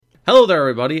Hello there,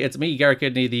 everybody. It's me, Garrett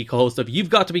Kidney, the co-host of You've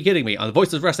Got to Be Kidding Me on the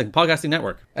Voices of Wrestling Podcasting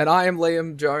Network. And I am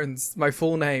Liam Jones, my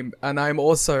full name, and I'm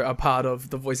also a part of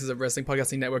the Voices of Wrestling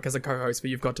Podcasting Network as a co-host for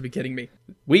You've Got to Be Kidding Me.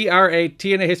 We are a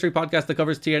TNA history podcast that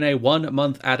covers TNA 1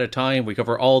 month at a time. We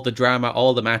cover all the drama,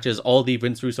 all the matches, all the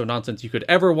Vince Russo nonsense you could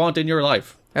ever want in your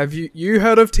life. Have you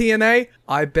heard of TNA?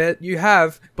 I bet you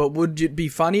have, but would it be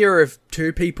funnier if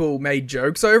two people made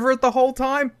jokes over it the whole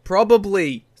time?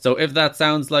 Probably. So if that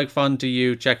sounds like fun to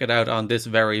you, check it out on this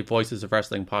very Voices of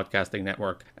Wrestling Podcasting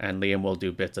Network, and Liam will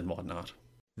do bits and whatnot.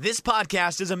 This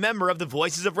podcast is a member of the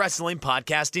Voices of Wrestling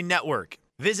Podcasting Network.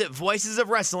 Visit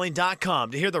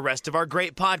voicesofwrestling.com to hear the rest of our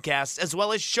great podcasts, as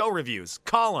well as show reviews,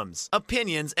 columns,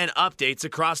 opinions, and updates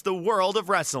across the world of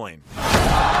wrestling.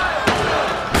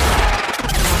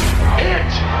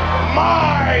 It's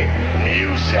my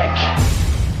music.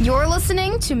 You're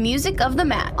listening to Music of the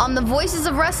Mat on the Voices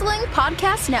of Wrestling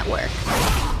Podcast Network.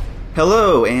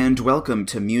 Hello and welcome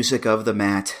to Music of the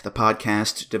Mat, the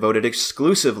podcast devoted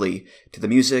exclusively to the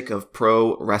music of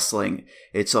pro wrestling.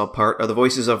 It's all part of the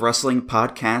Voices of Wrestling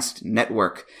Podcast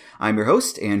Network. I'm your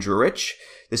host, Andrew Rich.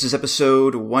 This is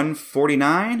episode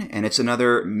 149, and it's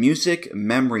another Music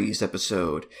Memories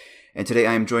episode. And today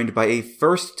I am joined by a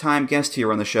first-time guest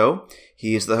here on the show.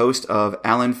 He is the host of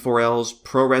Alan Forel's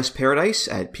Pro Res Paradise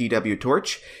at PW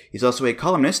Torch. He's also a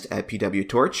columnist at PW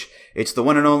Torch. It's the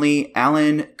one and only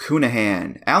Alan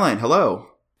Counihan. Alan, hello.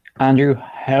 Andrew,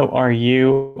 how are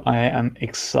you? I am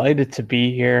excited to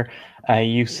be here.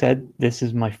 You said this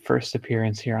is my first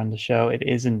appearance here on the show. It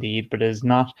is indeed, but it is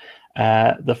not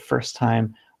the first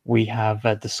time we have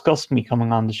discussed me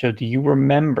coming on the show. Do you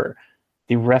remember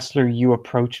the wrestler you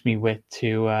approached me with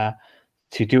to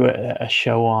do a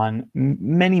show on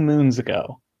many moons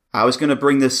ago? I was going to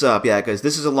bring this up, yeah, because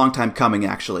this is a long time coming,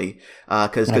 actually.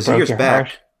 Because years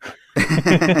back,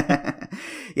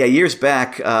 yeah, years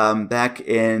back, back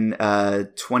in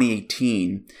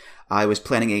 2018, I was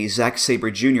planning a Zack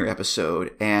Sabre Jr.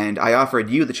 episode, and I offered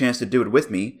you the chance to do it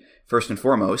with me, first and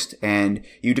foremost, and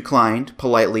you declined,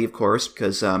 politely, of course,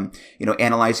 because,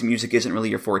 analyzing music isn't really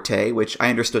your forte, which I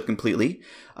understood completely.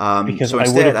 Because so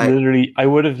instead, I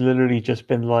would have literally just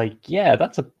been like, yeah,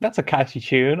 that's a catchy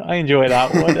tune. I enjoy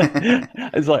that one.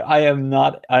 It's like, I am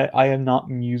not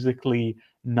musically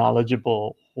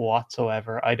knowledgeable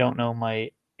whatsoever. I don't know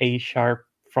my A sharp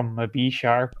from a B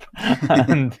sharp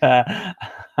and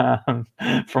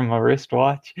from a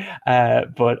wristwatch.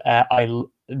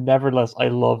 Nevertheless, I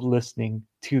love listening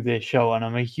to this show, and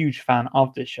I'm a huge fan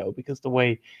of this show because the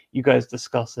way you guys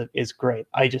discuss it is great.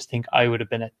 I just think I would have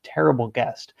been a terrible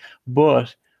guest.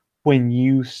 But when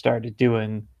you started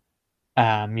doing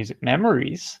Music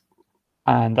Memories,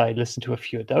 and I listened to a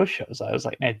few of those shows, I was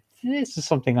like, now, this is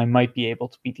something I might be able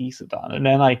to be decent on. And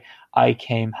then I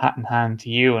came hat in hand to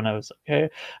you, and I was like, hey,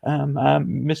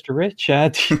 Mr. Rich,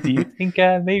 do you think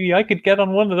maybe I could get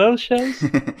on one of those shows?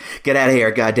 Get out of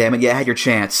here, goddammit. You had your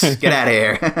chance. Get out of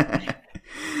here.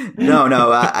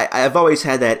 No, I've always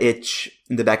had that itch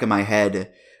in the back of my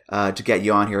head to get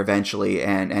you on here eventually.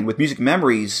 And with Music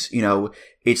Memories,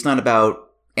 it's not about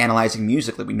analyzing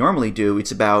music like we normally do.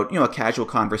 It's about, a casual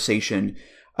conversation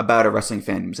about our wrestling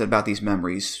fandoms and about these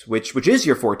memories, which is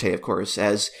your forte, of course,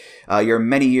 as your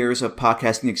many years of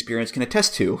podcasting experience can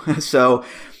attest to. So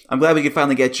I'm glad we could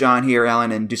finally get John here,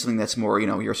 Alan, and do something that's more,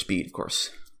 your speed, of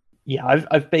course. Yeah,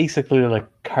 I've basically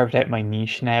carved out my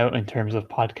niche now in terms of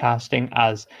podcasting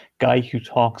as guy who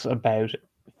talks about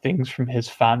things from his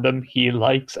fandom he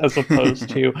likes, as opposed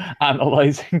to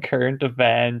analyzing current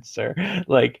events or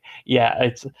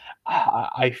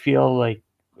I feel like,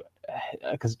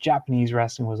 because Japanese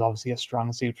wrestling was obviously a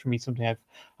strong suit for me, something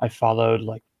I followed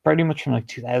pretty much from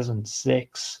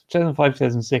 2005,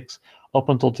 2006 up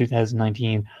until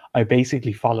 2019. I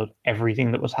basically followed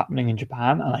everything that was happening in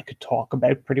Japan, and I could talk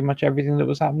about pretty much everything that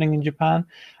was happening in Japan.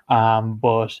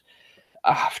 But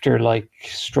after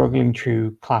struggling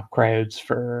through clap crowds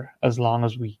for as long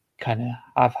as we kind of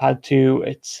have had to,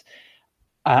 it's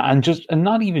and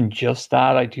not even just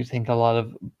that, I do think a lot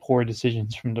of poor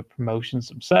decisions from the promotions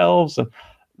themselves and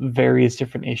various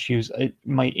different issues.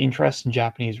 My interest in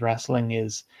Japanese wrestling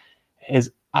is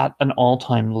at an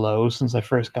all-time low since I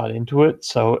first got into it.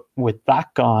 So with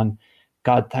that gone,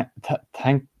 God,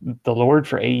 thank the Lord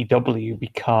for AEW,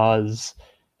 because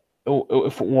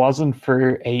if it wasn't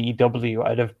for AEW,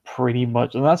 I'd have pretty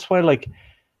much, and that's why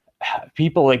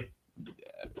people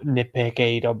nitpick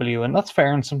AEW, and that's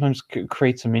fair, and sometimes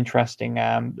create some interesting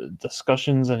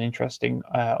discussions and interesting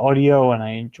audio, and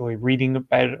I enjoy reading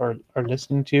about it or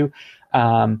listening to.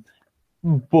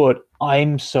 But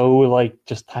I'm so like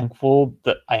just thankful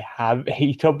that I have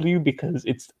AEW because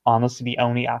it's honestly the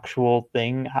only actual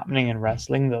thing happening in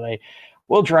wrestling that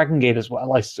well, Dragon Gate as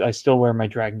well. I still wear my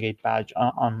Dragon Gate badge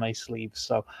on my sleeve,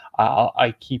 so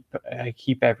I keep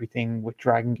everything with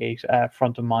Dragon Gate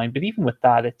front of mind. But even with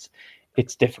that, it's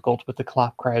difficult with the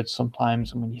clap crowds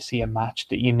sometimes, and when you see a match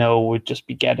that you know would just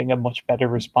be getting a much better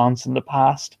response in the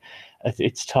past,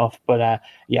 it's tough. But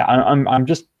yeah, I'm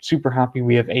just super happy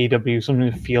we have AEW, something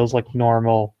that feels like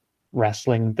normal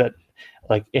wrestling. That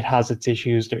like it has its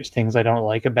issues. There's things I don't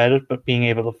like about it, but being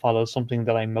able to follow something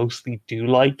that I mostly do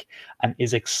like and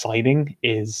is exciting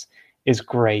is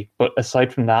great. But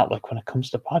aside from that, like when it comes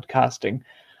to podcasting,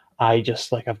 I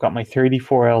just like I've got my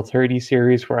 34L30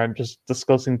 series where I'm just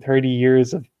discussing 30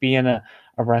 years of being a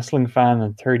wrestling fan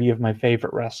and 30 of my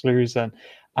favorite wrestlers. And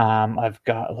I've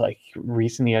got like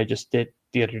recently I just did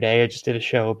the other day, I just did a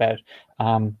show about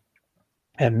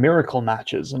miracle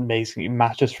matches and basically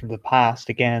matches from the past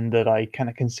again that I kind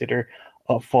of consider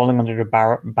falling under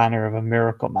the banner of a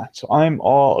miracle match. So I'm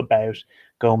all about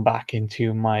going back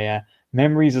into my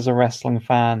memories as a wrestling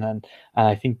fan, and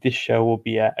I think this show will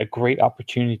be a great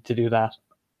opportunity to do that.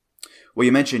 Well,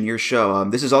 you mentioned your show.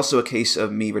 This is also a case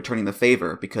of me returning the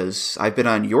favor because I've been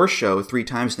on your show 3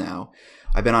 times now.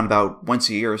 I've been on about once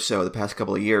a year or so the past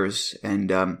couple of years.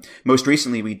 And most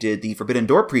recently, we did the Forbidden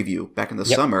Door preview back in the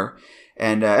summer.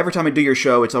 And every time I do your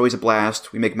show, it's always a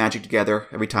blast. We make magic together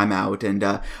every time out. And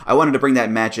I wanted to bring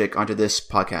that magic onto this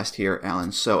podcast here,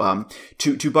 Alan. So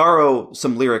to borrow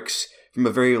some lyrics from a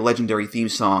very legendary theme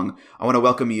song, I want to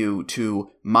welcome you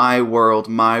to My World,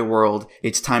 My World.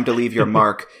 It's time to leave your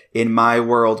mark in My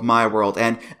World, My World.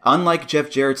 And unlike Jeff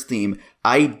Jarrett's theme,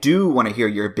 I do want to hear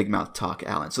your big mouth talk,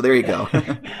 Alan. So there you go.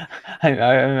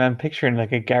 I'm picturing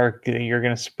like a Garrett, you're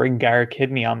going to spring Garrett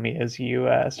Kidney on me as you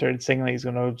started singing. He's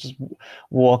going to just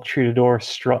walk through the door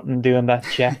strutting, doing that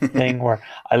Jeff thing where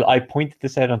I pointed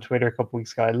this out on Twitter a couple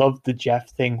weeks ago. I love the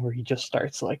Jeff thing where he just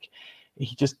starts like,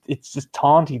 it's just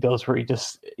taunt he does where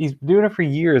he's doing it for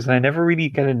years and I never really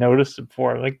kind of noticed it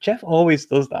before. Like Jeff always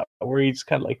does that where he just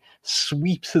kind of like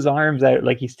sweeps his arms out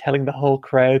like he's telling the whole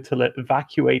crowd to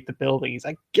evacuate the building. He's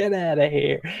like, get out of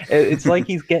here. It's like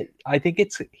I think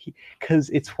it's because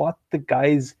it's what the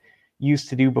guys used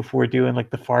to do before doing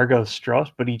like the Fargo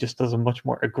strut, but he just does a much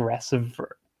more aggressive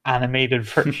animated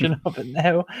version of it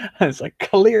now. And it's like,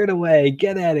 clear it away,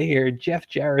 get out of here, Jeff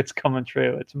Jarrett's coming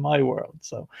through, it's my world.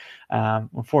 So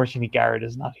unfortunately Garrett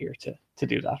is not here to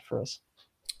do that for us.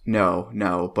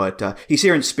 No, but he's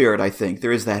here in spirit, I think.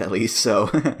 There is that at least.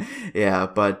 So yeah,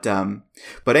 but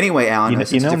anyway, Alan,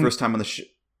 since it's your first time on the show.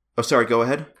 Oh, sorry, go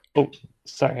ahead. Oh,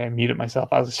 sorry, I muted myself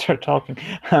as I started talking.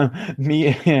 I'm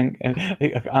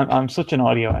such an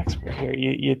audio expert here.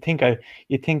 You think I've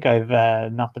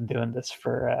not been doing this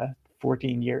for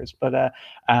 14 years, but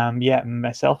yeah,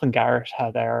 myself and Garrett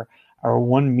had our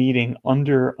one meeting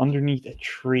underneath a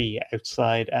tree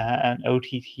outside an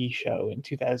OTT show in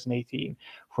 2018,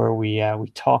 where we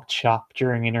talked shop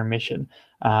during intermission.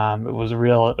 It was a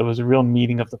real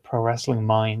meeting of the pro wrestling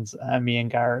minds. Me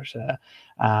and Garrett.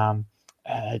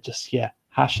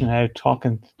 Hashing out,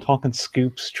 talking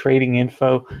scoops, trading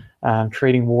info,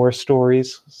 trading war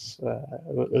stories.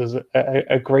 It was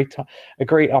a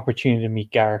great opportunity to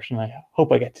meet Garrett, and I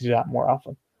hope I get to do that more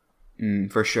often.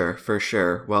 For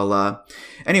sure. Well,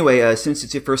 anyway, since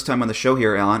it's your first time on the show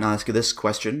here, Alan, I'll ask you this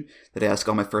question that I ask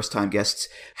all my first-time guests.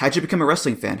 How'd you become a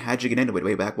wrestling fan? How'd you get into it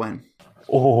way back when?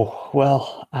 Oh,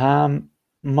 well,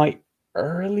 my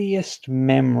earliest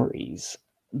memories,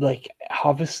 like,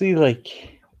 obviously,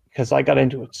 like, because I got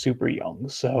into it super young,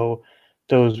 so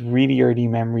those really early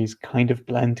memories kind of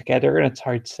blend together, and it's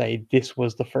hard to say this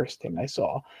was the first thing I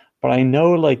saw. But I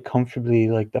know, like, comfortably,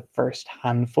 like, the first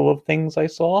handful of things I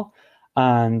saw,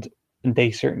 and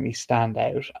they certainly stand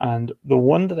out. And the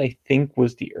one that I think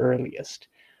was the earliest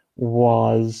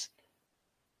was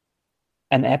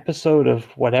an episode of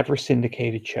whatever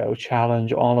syndicated show,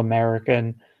 Challenge All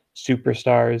American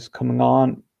Superstars, coming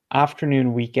on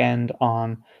afternoon weekend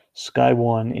on Sky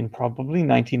One in probably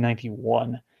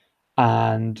 1991,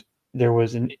 and there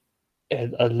was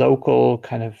a local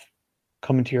kind of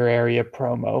coming to your area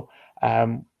promo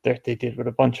that they did with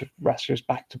a bunch of wrestlers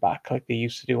back to back, like they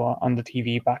used to do on the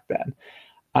TV back then,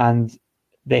 and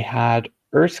they had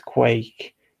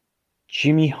Earthquake,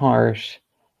 Jimmy Hart,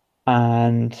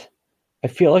 and I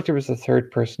feel like there was a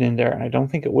third person in there, and I don't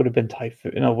think it would have been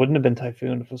Typhoon. No, it wouldn't have been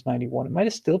Typhoon if it was 91. It might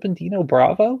have still been Dino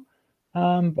Bravo.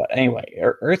 But anyway,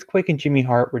 Earthquake and Jimmy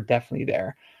Hart were definitely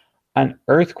there. And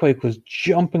Earthquake was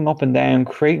jumping up and down,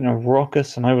 creating a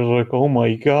ruckus, and I was like, oh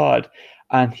my God.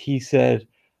 And he said,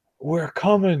 we're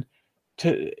coming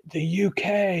to the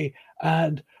UK,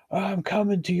 and I'm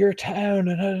coming to your town,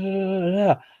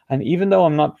 and even though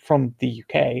I'm not from the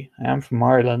UK, I am from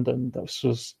Ireland, and this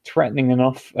was threatening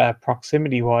enough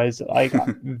proximity-wise. I got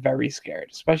very scared,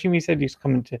 especially when he said he's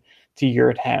coming to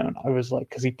your town. I was like,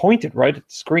 because he pointed right at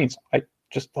the screen, so I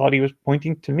just thought he was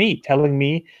pointing to me, telling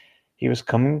me he was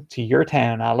coming to your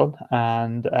town, Alan.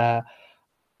 And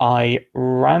I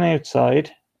ran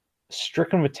outside,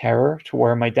 stricken with terror, to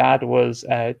where my dad was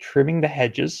trimming the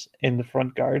hedges in the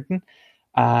front garden.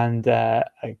 And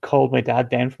I called my dad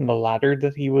down from the ladder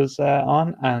that he was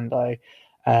on, and I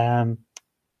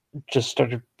just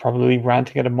started probably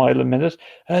ranting at a mile a minute.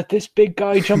 This big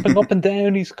guy jumping up and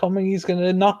down, he's coming, he's going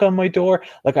to knock on my door.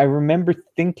 Like, I remember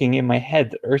thinking in my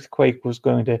head the earthquake was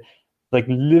going to, like,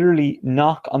 literally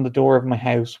knock on the door of my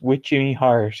house with Jimmy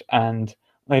Hart and,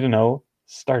 I don't know,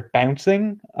 start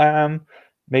bouncing,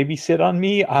 maybe sit on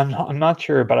me. I'm not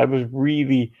sure, but I was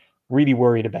really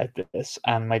worried about this,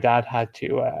 and my dad had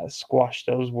to squash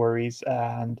those worries.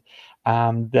 And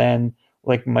then,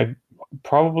 like,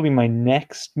 probably my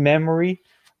next memory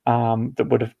that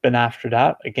would have been after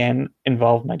that again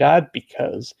involved my dad,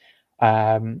 because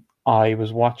I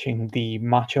was watching the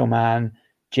Macho Man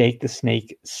Jake the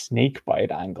Snake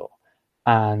bite angle,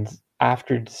 and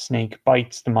after the snake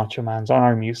bites the Macho Man's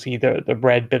arm, you see the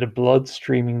red bit of blood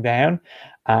streaming down.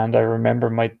 And I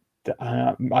remember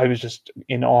I was just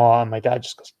in awe, and my dad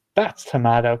just goes, "That's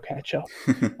tomato ketchup."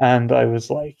 And I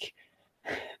was like,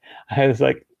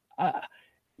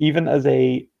 even as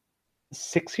a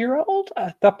 6-year-old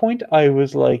at that point, I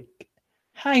was like,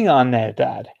 hang on now,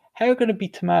 Dad, how could it be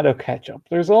tomato ketchup?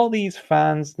 There's all these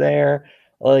fans there.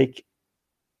 Like,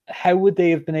 how would they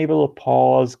have been able to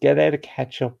pause, get out a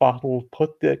ketchup bottle,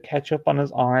 put the ketchup on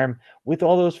his arm with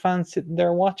all those fans sitting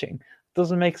there watching?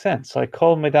 Doesn't make sense. So I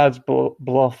called my dad's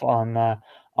bluff on the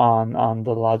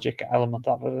logic element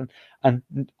of it, and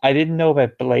I didn't know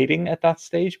about blading at that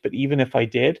stage. But even if I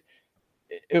did,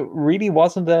 it really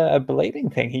wasn't a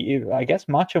blading thing. I guess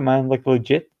Macho Man, like,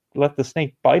 legit let the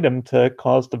snake bite him to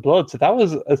cause the blood. So that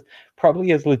was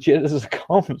probably as legit as it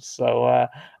comes. So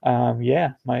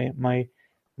yeah, my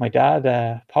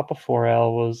dad, Papa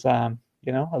 4L, was a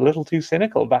little too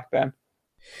cynical back then.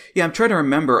 Yeah, I'm trying to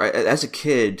remember. As a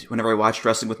kid, whenever I watched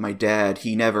wrestling with my dad,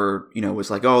 he never, was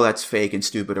like, "Oh, that's fake and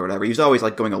stupid" or whatever. He was always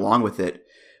like going along with it,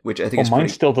 which I think is mine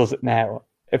pretty... still does it now.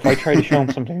 If I try to show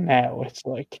him something now, it's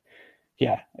like,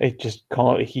 yeah,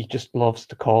 he just loves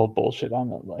to call bullshit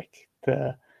on it. Like,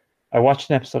 I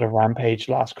watched an episode of Rampage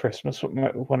last Christmas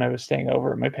when I was staying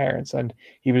over at my parents', and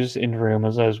he was in the room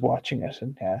as I was watching it,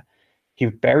 and he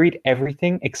buried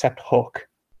everything except Hook.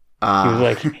 He was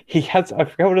like, I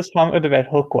forgot what his comment about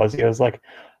Hook was. He was like,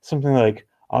 something like,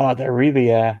 "Oh, they're really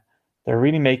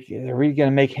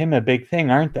gonna make him a big thing,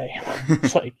 aren't they?"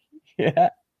 It's like, yeah,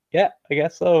 I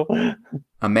guess so.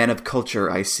 A man of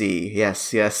culture, I see.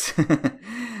 Yes. You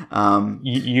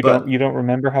don't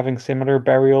remember having similar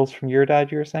burials from your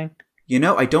dad, you were saying?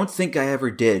 I don't think I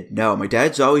ever did. No, my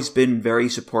dad's always been very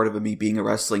supportive of me being a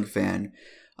wrestling fan.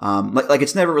 Like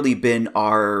it's never really been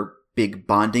our big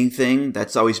bonding thing.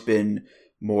 That's always been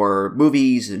more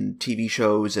movies and TV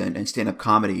shows and stand-up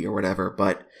comedy or whatever.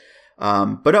 But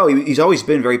no, he's always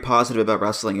been very positive about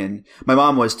wrestling, and my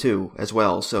mom was too, as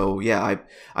well. So yeah,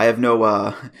 I have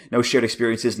no shared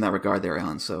experiences in that regard there,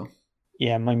 Alan. So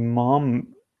yeah, my mom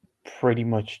pretty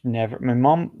much never. My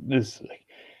mom is like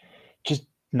just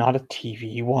not a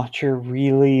TV watcher,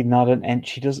 really.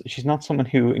 She's not someone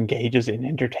who engages in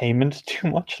entertainment too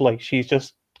much. Like, she's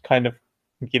just kind of,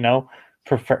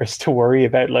 prefers to worry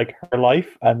about, like, her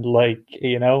life and, like,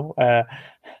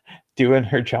 doing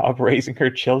her job, raising her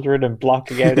children, and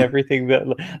blocking out everything that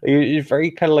is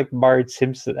very kind of like Marge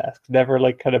Simpson-esque. Never,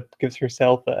 like, kind of gives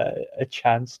herself a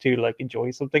chance to, like, enjoy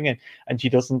something, and she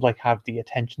doesn't, like, have the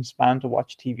attention span to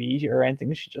watch TV or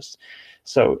anything. She just,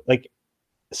 so, like,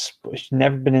 she's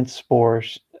never been into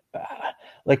sport.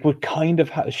 Like, would kind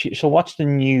of she'll watch the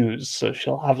news, so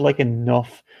she'll have, like,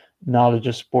 enough knowledge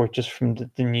of sport just from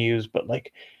the news. But,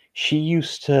 like, she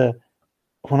used to,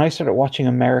 when I started watching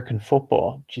American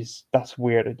football, that's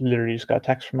weird. I literally just got a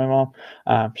text from my mom.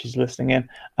 She's listening in.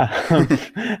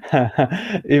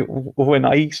 When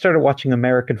I started watching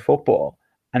American football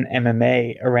and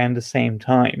MMA around the same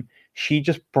time, she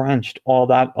just branched all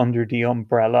that under the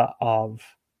umbrella of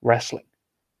wrestling.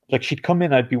 Like, she'd come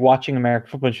in, I'd be watching American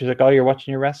football, and she's like, "Oh, you're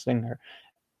watching your wrestling?" Or,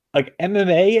 like,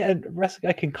 MMA and wrestling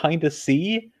I can kind of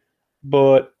see,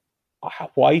 but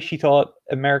why she thought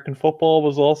American football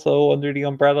was also under the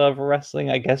umbrella of wrestling,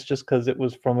 I guess just because it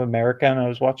was from America and I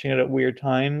was watching it at weird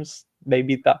times.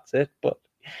 Maybe that's it. But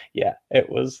yeah, it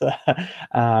was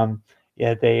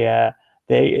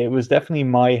it was definitely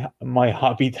my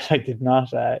hobby that I did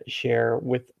not share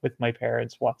with my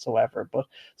parents whatsoever. But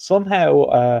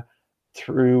somehow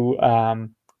through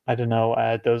I don't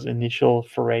know, those initial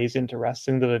forays into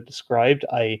wrestling that I described,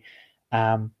 I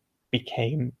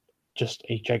became just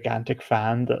a gigantic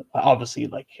fan. That obviously,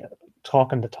 like,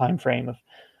 talking the time frame of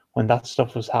when that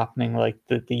stuff was happening, like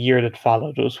the year that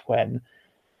followed was when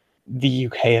the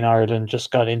UK and Ireland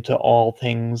just got into all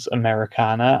things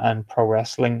Americana, and pro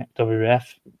wrestling, WWF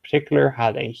in particular,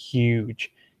 had a huge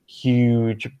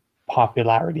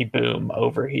popularity boom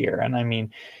over here. And I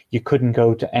mean, you couldn't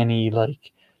go to any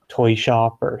like toy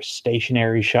shop or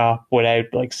stationery shop without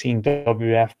like seeing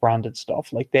WWF branded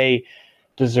stuff. Like, they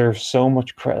deserve so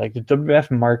much credit. Like, the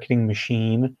WWF marketing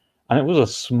machine, and it was a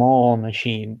small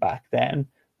machine back then.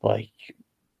 Like,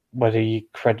 whether you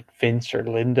credit Vince or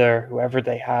Linda or whoever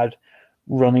they had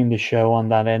running the show on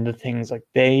that end of things, like,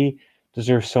 they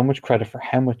deserve so much credit for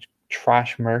how much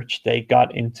trash merch they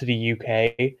got into the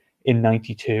UK in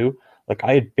 '92. Like,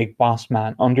 I had Big Boss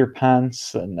Man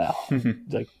underpants and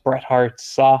like Bret Hart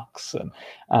socks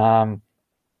and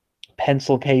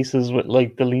pencil cases with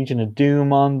like the Legion of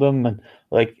Doom on them, and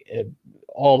like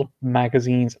all the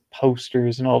magazines,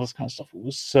 posters, and all this kind of stuff. It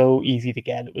was so easy to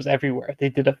get. It was everywhere. They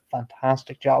did a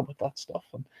fantastic job with that stuff,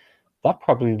 and that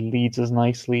probably leads us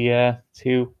nicely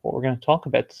to what we're going to talk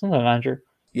about, doesn't it, Andrew?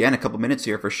 Yeah, in a couple minutes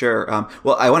here for sure.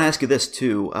 Well, I want to ask you this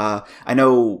too. I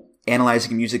know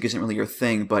analyzing music isn't really your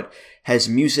thing, but has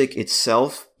music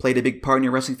itself played a big part in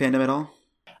your wrestling fandom at all?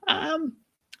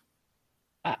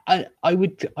 I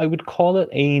would call it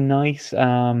a nice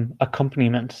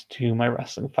accompaniment to my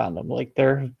wrestling fandom. Like,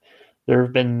 there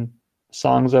have been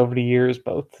songs over the years,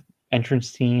 both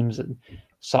entrance themes and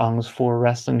songs for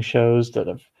wrestling shows, that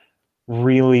have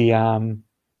really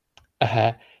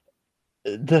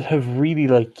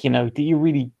like, you know, that you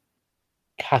really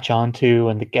catch on to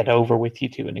and to get over with you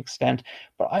to an extent.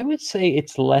 But I would say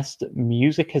it's less that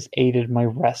music has aided my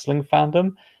wrestling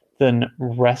fandom than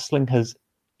wrestling has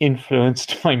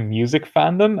influenced my music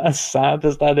fandom, as sad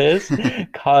as that is,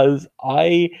 because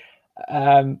I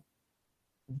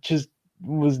just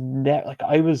was like,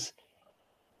 I was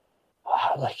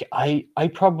like,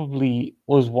 I probably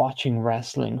was watching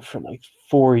wrestling for like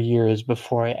 4 years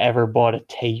before I ever bought a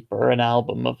tape or an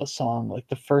album of a song. Like,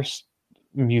 the first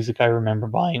music I remember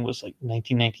buying was like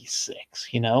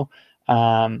 1996, you know,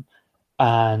 and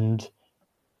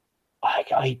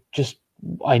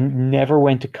I never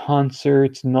went to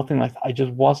concerts, nothing like that. I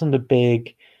just wasn't a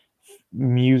big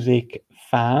music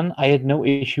fan. I had no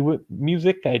issue with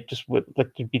music. I just would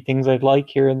like, to be things I'd like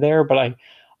here and there, but I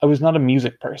was not a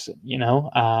music person, you know,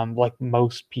 like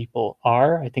most people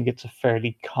are. I think it's a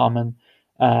fairly common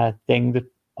thing that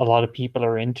a lot of people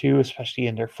are into, especially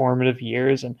in their formative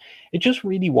years, and it just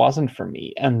really wasn't for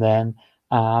me. And then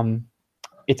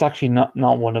it's actually not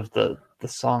one of the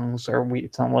songs, or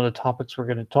it's not one of the topics we're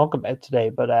going to talk about today,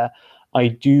 but I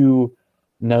do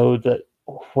know that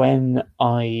when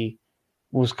I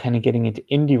was kind of getting into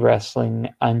indie wrestling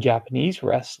and Japanese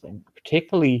wrestling,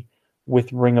 particularly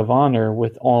with Ring of Honor,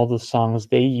 with all the songs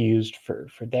they used for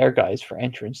their guys, for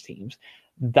entrance teams,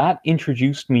 that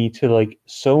introduced me to like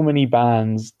so many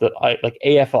bands that I like.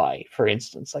 AFI, for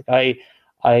instance. Like,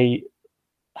 I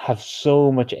have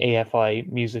so much AFI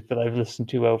music that I've listened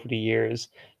to over the years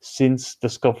since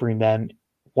discovering them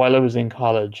while I was in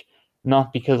college,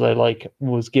 not because I like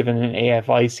was given an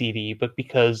AFI CD, but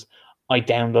because I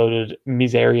downloaded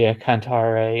Miseria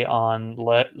Cantare on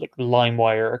like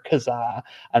LimeWire or Kazaa,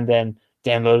 and then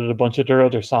downloaded a bunch of their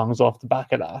other songs off the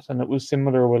back of that. And it was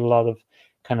similar with a lot of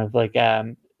kind of like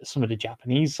some of the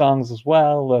Japanese songs as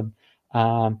well. And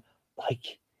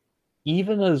like,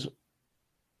 even as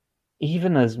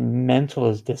mental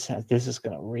as this is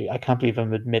going to I can't believe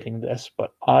I'm admitting this,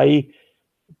 but I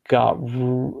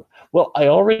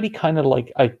already kind of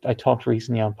like, I talked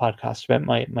recently on podcasts about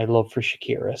my love for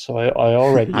Shakira, so I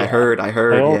already I heard,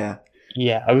 yeah.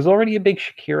 Yeah, I was already a big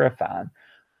Shakira fan,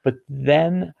 but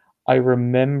then I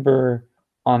remember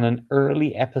on an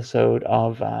early episode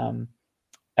of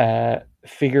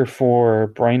Figure 4,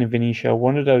 Brian and Vinny show,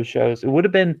 one of those shows, it would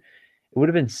have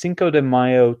been Cinco de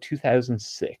Mayo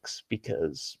 2006,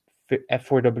 because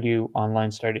F4W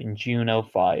Online started in June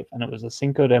 2005, and it was a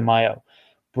Cinco de Mayo.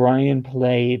 Brian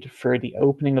played for the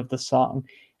opening of the song,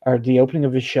 or the opening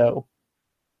of his show.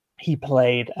 He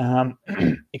played,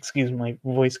 excuse my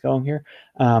voice going here.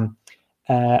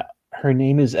 Her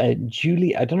name is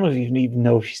Julie. I don't know if you even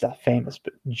know if she's that famous,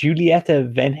 but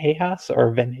Julieta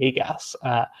Venegas,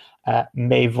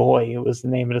 Me Voy was the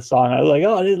name of the song. I was like,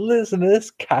 oh, listen to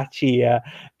this catchy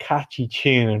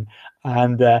tune.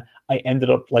 and I ended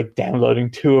up like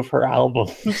downloading 2 of her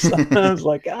albums. And I was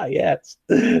like, yeah, it's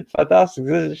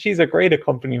fantastic. She's a great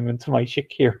accompaniment to my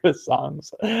Shakira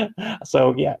songs.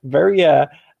 So yeah, very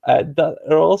that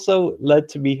it also led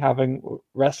to me having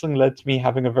wrestling led to me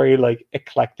having a very like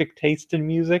eclectic taste in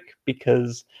music,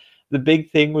 because the big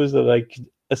thing was that I could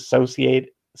associate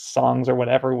songs or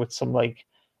whatever with some like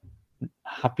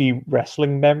happy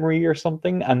wrestling memory or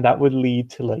something, and that would lead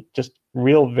to like just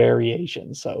real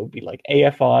variation. So it would be like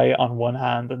AFI on one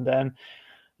hand and then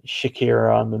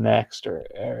Shakira on the next, or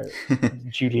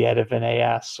Julieta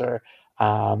Venegas, or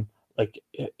like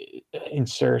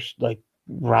insert like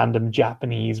random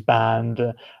Japanese band,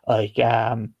 like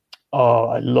oh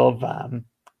I love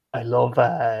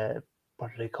what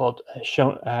are they called,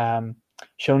 Shonen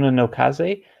no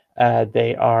Kaze.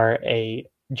 They are a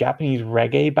Japanese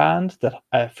reggae band that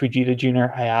Fujita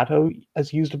Junior Hayato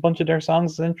has used a bunch of their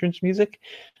songs as entrance music.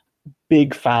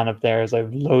 Big fan of theirs. I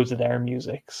have loads of their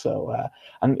music. So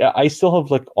and I still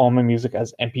have like all my music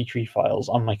as MP3 files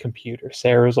on my computer.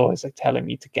 Sarah's always like telling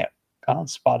me to get on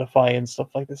Spotify and stuff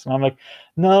like this, and I'm like,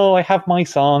 no, I have my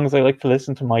songs. I like to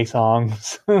listen to my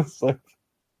songs. It's like,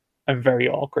 I'm very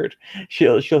awkward.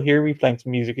 She'll hear me playing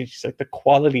some music and she's like, the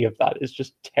quality of that is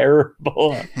just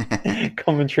terrible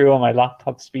coming through on my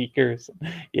laptop speakers.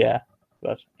 Yeah,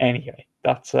 but anyway,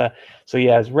 that's so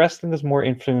yeah, as wrestling has more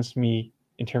influenced me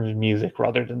in terms of music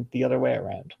rather than the other way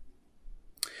around.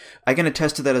 I can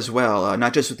attest to that as well,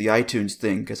 not just with the iTunes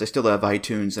thing, because I still have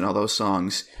iTunes and all those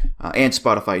songs, and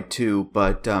Spotify too,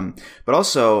 but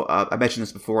also, I mentioned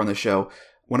this before on the show,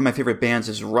 one of my favorite bands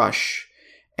is Rush.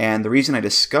 And the reason I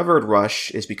discovered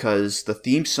Rush is because the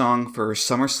theme song for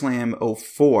SummerSlam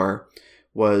 04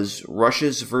 was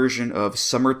Rush's version of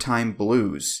Summertime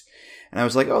Blues. And I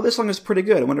was like, oh, this song is pretty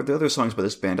good. I wonder if the other songs by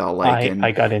this band I'll like.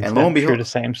 I got into it through the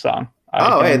same song.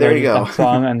 Hey, there you go. That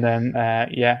song, and then,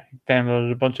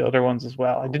 downloaded a bunch of other ones as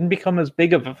well. I didn't become as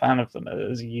big of a fan of them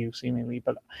as you, seemingly.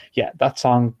 But yeah, that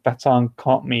song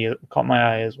caught my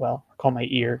eye as well. Caught my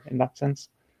ear in that sense.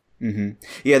 Mm-hmm.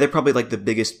 Yeah, they're probably like the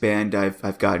biggest band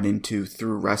I've gotten into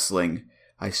through wrestling,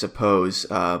 I suppose.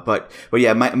 But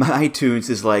yeah, my iTunes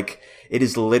is like, it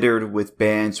is littered with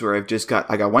bands where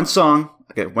I got one song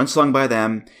by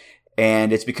them,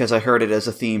 and it's because I heard it as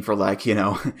a theme for like,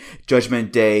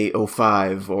 Judgment Day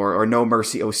 05 or No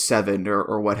Mercy 07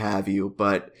 or what have you.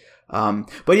 But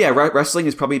yeah, wrestling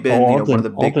has probably been one of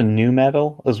the big, all the new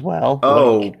metal as well.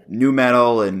 Oh, new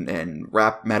metal and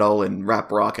rap metal and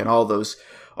rap rock and all those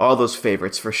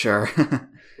favorites for sure.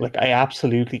 Like, I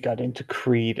absolutely got into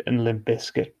Creed and Limp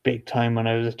Bizkit big time when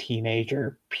I was a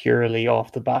teenager, purely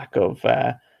off the back of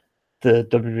the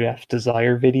WWF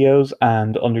Desire videos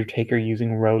and Undertaker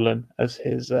using Rollin' as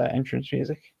his entrance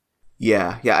music.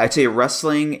 Yeah, I'd say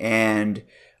wrestling and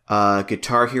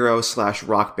Guitar Hero /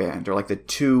 Rock Band are like the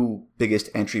 2 biggest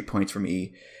entry points for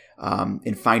me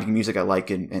in finding music I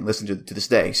like and listen to this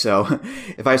day. So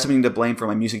if I have something to blame for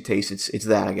my music taste, it's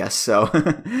that, I guess. So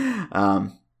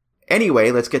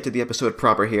anyway, let's get to the episode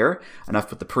proper here. Enough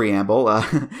with the preamble.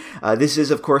 This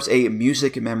is, of course, a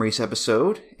music memories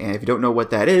episode. And if you don't know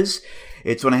what that is,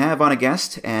 it's when I have on a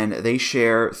guest and they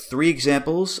share 3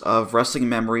 examples of wrestling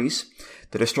memories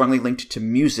that are strongly linked to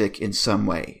music in some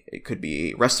way. It could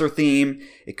be a wrestler theme,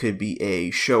 it could be a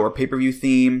show or pay-per-view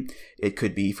theme, it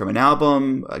could be from an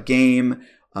album, a game,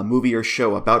 a movie or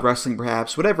show about wrestling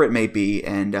perhaps, whatever it may be.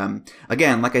 And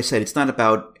again, like I said, it's not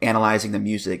about analyzing the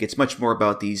music. It's much more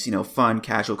about these, fun,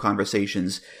 casual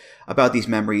conversations about these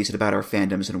memories and about our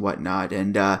fandoms and whatnot.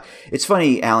 And it's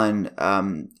funny, Alan,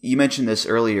 you mentioned this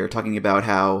earlier, talking about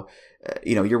how,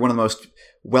 you're one of the most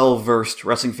well-versed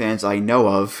wrestling fans I know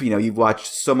of. You've watched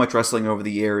so much wrestling over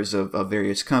the years of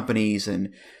various companies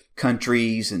and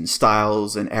countries and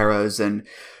styles and eras. And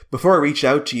before I reached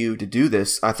out to you to do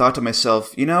this, I thought to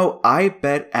myself, I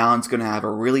bet Alan's going to have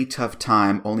a really tough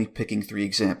time only picking 3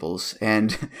 examples.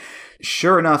 And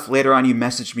sure enough, later on you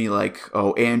messaged me like,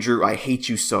 oh, Andrew, I hate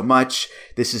you so much.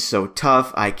 This is so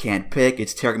tough. I can't pick.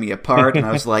 It's tearing me apart. And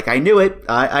I was like, I knew it.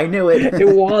 I knew it.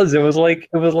 It was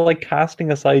like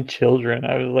casting aside children.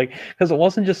 I was like, because it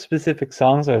wasn't just specific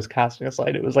songs I was casting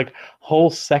aside. It was like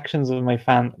whole sections of my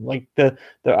fan. Like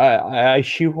I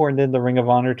shoehorned in the Ring of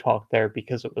Honor talk there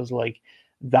because it was like,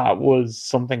 that was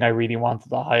something I really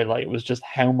wanted to highlight. It was just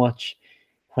how much,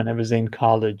 when I was in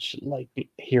college, like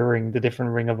hearing the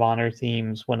different Ring of Honor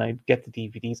themes when I'd get the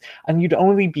DVDs, and you'd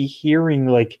only be hearing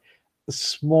like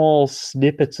small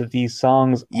snippets of these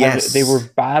songs. Yes. They were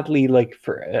badly, like,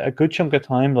 for a good chunk of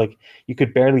time, like you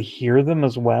could barely hear them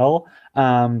as well,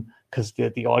 because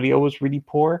the audio was really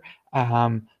poor.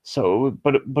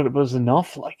 But it was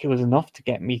enough, like it was enough to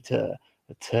get me to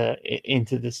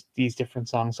into these different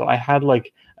songs. So I had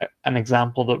like an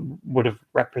example that would have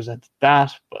represented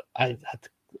that, but I had to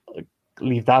like,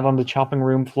 leave that on the chopping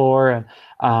room floor.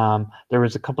 And there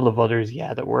was a couple of others,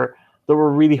 that were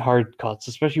really hard cuts,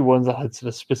 especially ones that had sort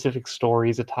of specific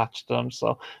stories attached to them.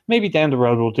 So maybe down the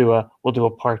road we'll do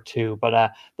a part two.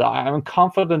 But I'm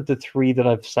confident the three that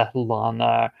I've settled on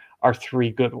are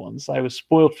three good ones. I was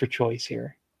spoiled for choice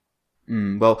here.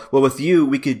 Well, with you,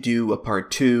 we could do a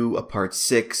part 2, a part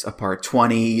 6, a part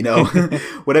 20.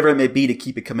 Whatever it may be to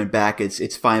keep it coming back.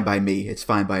 It's fine by me. It's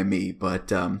fine by me.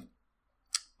 But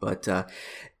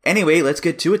anyway, let's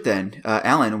get to it then.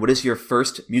 Alan, what is your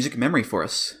first music memory for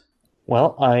us?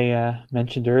 Well, I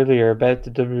mentioned earlier about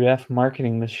the WWF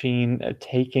marketing machine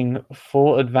taking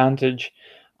full advantage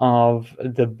of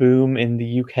the boom in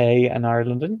the UK and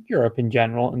Ireland and Europe in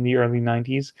general in the early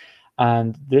 90s.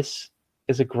 And this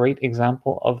is a great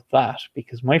example of that,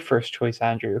 because my first choice,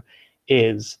 Andrew,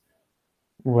 is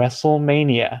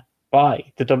WrestleMania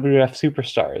by the WWF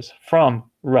Superstars from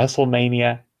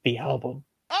WrestleMania, the album.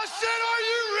 I said, are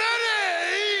you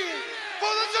ready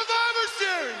for the Survivor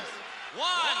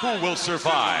Series? Who will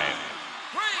survive?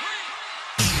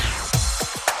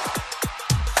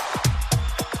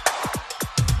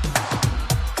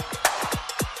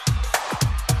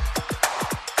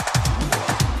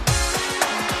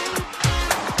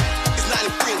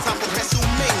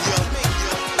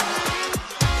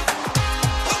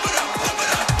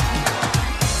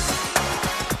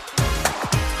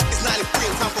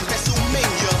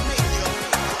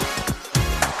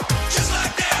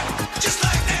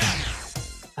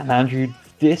 And Andrew,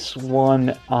 this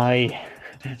one, I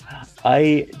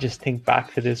just think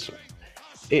back to this.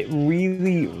 It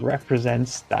really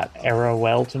represents that era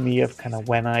well to me, of kind of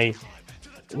when I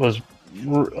was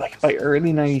like by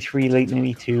early 93, late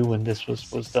 92, when this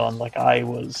was done. Like I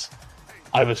was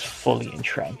fully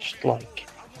entrenched. Like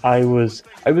I was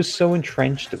so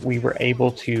entrenched that we were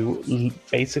able to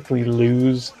basically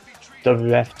lose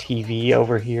WWF TV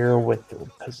over here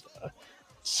because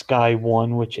Sky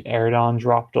One, which it aired on,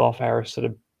 dropped off our sort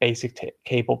of basic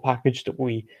cable package that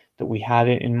we had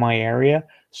in my area.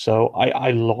 So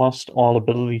I lost all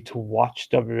ability to watch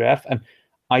WWF, and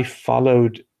I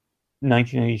followed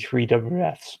 1993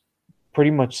 WWF pretty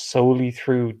much solely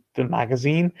through the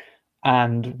magazine.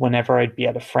 And whenever I'd be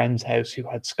at a friend's house who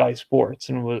had Sky Sports,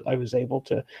 and I was able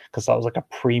to, because that was like a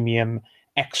premium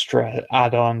extra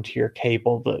add-on to your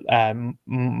cable that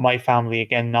my family,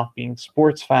 again, not being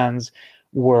sports fans,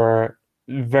 were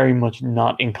very much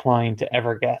not inclined to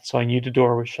ever get. So I knew the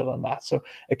door was shut on that. So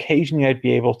occasionally I'd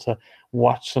be able to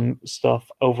watch some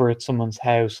stuff over at someone's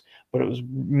house, but it was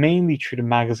mainly through the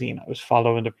magazine. I was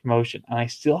following the promotion, and I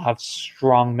still have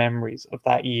strong memories of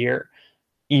that year,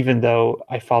 even though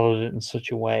I followed it in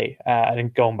such a way. I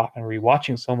think going back and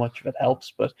rewatching so much of it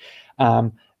helps, but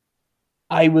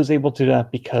I was able to do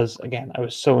that because, again, I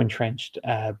was so entrenched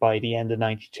by the end of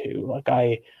 92. Like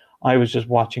I was just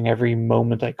watching every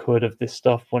moment I could of this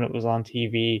stuff when it was on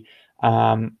TV.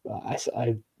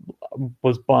 I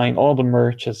was buying all the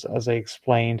merch, as I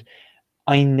explained.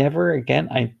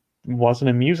 I wasn't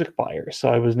a music buyer, so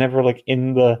I was never like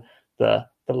in the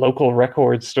local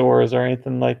record stores or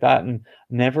anything like that, and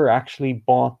never actually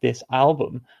bought this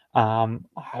album. I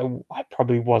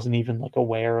probably wasn't even like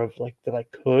aware of like that I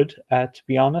could, to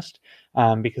be honest,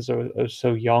 because I was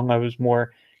so young. I was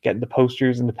more getting the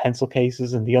posters and the pencil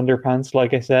cases and the underpants,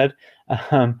 like I said.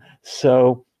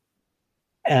 So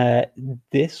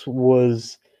this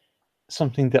was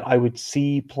something that I would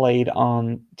see played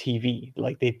on TV.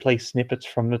 Like they'd play snippets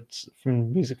from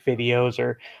music videos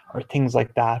or things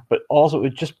like that, but also it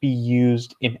would just be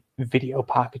used in video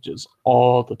packages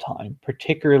all the time,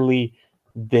 particularly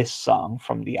this song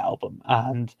from the album.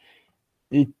 And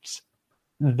it's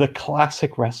the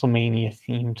classic WrestleMania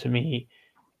theme to me.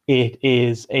 It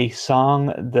is a song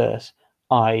that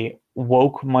I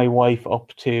woke my wife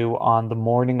up to on the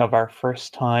morning of our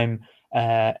first time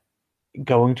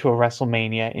going to a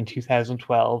WrestleMania in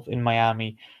 2012 in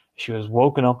Miami. She was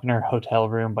woken up in her hotel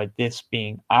room by this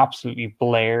being absolutely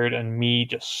blared and me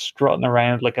just strutting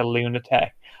around like a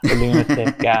lunatic.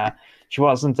 She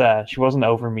wasn't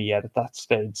over me yet at that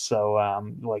stage, so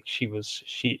like she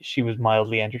was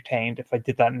mildly entertained. If I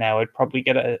did that now, I'd probably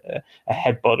get a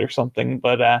headbutt or something.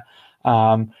 But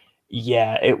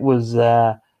it was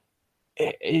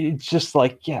it's just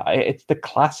like, it's the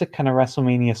classic kind of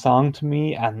WrestleMania song to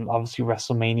me. And obviously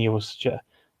WrestleMania was such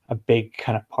a big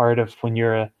kind of part of when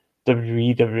you're a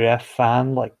WWF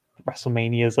fan. Like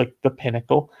WrestleMania is like the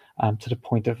pinnacle, to the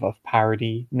point of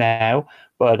parody now.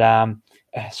 But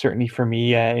certainly for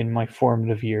me, in my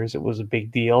formative years, it was a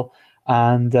big deal.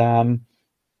 And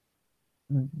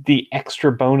the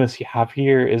extra bonus you have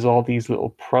here is all these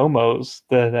little promos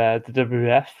that the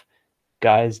WWF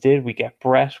guys did. We get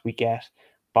Brett, we get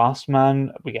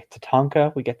Bossman, we get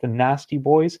Tatanka, we get the Nasty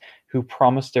Boys, who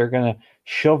promised they're going to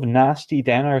shove Nasty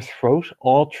down our throat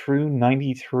all through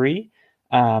 93.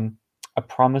 A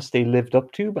promise they lived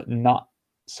up to, but not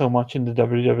so much in the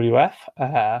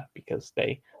WWF because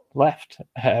they left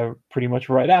pretty much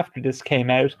right after this came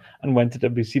out and went to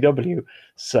WCW.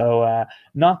 So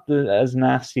not as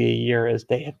nasty a year as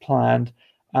they had planned.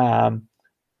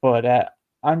 But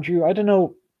Andrew, I don't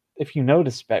know if you know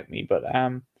this about me, but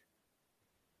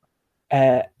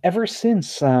ever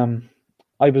since I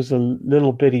was a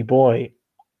little bitty boy,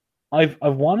 I've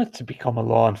wanted to become a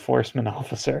law enforcement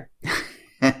officer.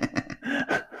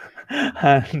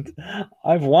 And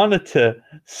I've wanted to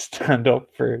stand up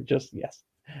for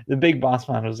the big boss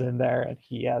man was in there, and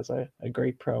he has a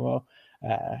great promo,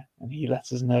 and he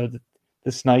lets us know that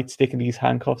this night sticking these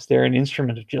handcuffs, they're an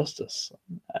instrument of justice.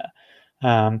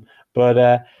 But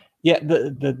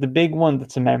the big one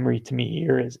that's a memory to me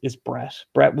here is Brett.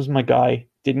 Brett was my guy.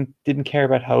 Didn't care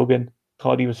about Hogan.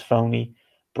 Thought he was phony.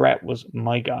 Brett was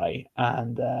my guy,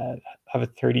 and have a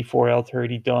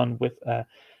 34L30 done with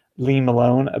Lee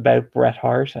Malone about Bret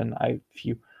Hart. And if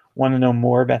you want to know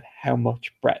more about how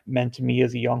much Bret meant to me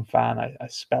as a young fan, I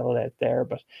spell it out there.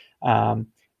 But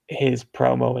his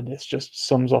promo in this just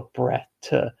sums up Bret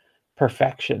to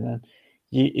perfection. And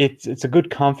it's a good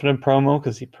confident promo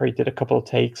because he probably did a couple of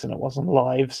takes and it wasn't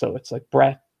live. So it's like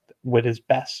Bret with his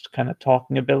best kind of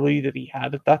talking ability that he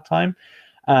had at that time.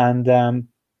 And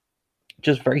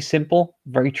just very simple,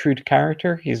 very true to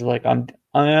character. He's like,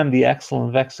 I am the excellent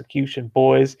of execution,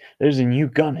 boys. There's a new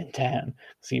gun in town.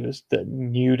 Because he was the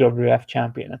new WWF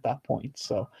champion at that point.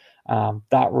 So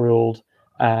that ruled.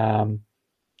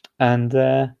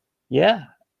 Yeah,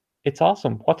 it's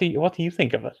awesome. What do you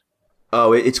think of it?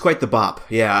 Oh, it's quite the bop.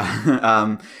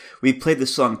 Yeah. We played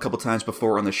this song a couple times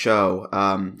before on the show.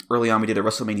 Early on, we did a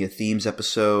WrestleMania themes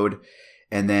episode.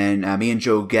 And then me and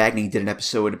Joe Gagney did an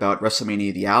episode about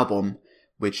WrestleMania, the album,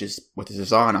 which is what this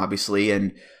is on, obviously.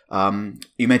 And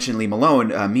you mentioned Lee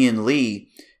Malone. Me and Lee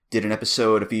did an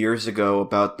episode a few years ago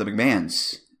about the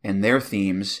McMahons and their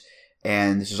themes.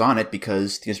 And this was on it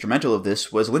because the instrumental of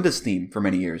this was Linda's theme for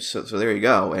many years. So there you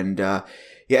go. And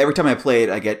yeah, every time I play it,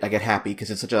 I get happy because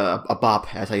it's such a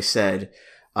bop, as I said.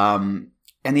 And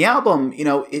the album,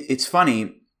 it's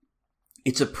funny.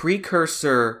 It's a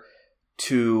precursor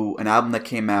to an album that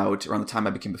came out around the time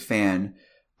I became a fan,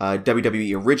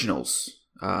 WWE Originals,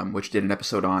 which did an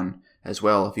episode on as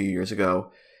well a few years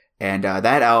ago. And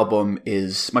that album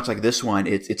is much like this one.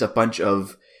 It's a bunch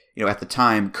of, at the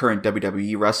time, current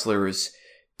WWE wrestlers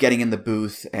getting in the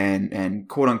booth and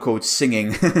quote unquote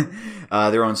singing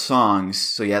their own songs.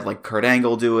 So you had like Kurt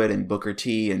Angle do it, and Booker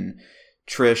T and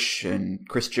Trish and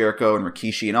Chris Jericho and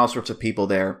Rikishi and all sorts of people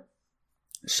there.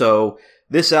 So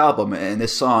this album and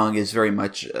this song is very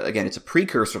much, again, it's a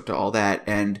precursor to all that.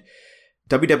 And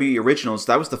WWE Originals,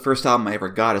 that was the first album I ever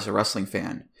got as a wrestling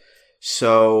fan.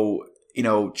 So,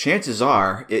 chances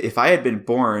are, if I had been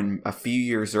born a few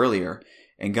years earlier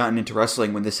and gotten into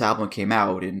wrestling when this album came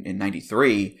out in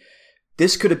 93,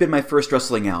 this could have been my first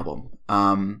wrestling album.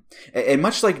 And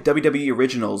much like WWE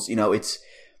Originals,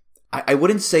 I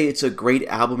wouldn't say it's a great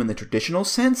album in the traditional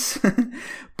sense,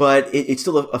 but it's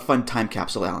still a fun time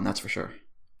capsule album, that's for sure.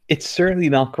 It's certainly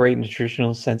not great in the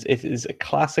traditional sense. It is a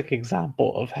classic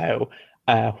example of how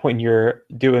when you're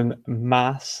doing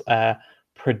mass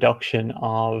production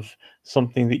of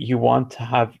something that you want to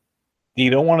have,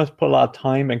 you don't want to put a lot of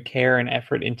time and care and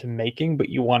effort into making, but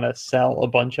you want to sell a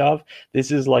bunch of. This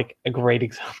is like a great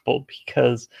example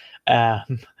because I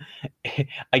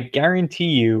guarantee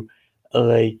you,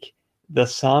 like, the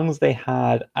songs they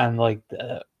had and like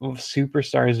the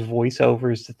superstars'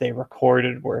 voiceovers that they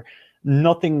recorded were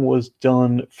nothing was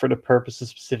done for the purpose of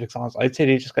specific songs. I'd say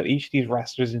they just got each of these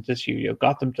wrestlers into the studio,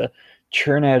 got them to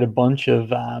churn out a bunch of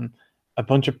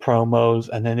promos,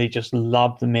 and then they just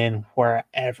lobbed them in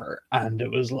wherever. And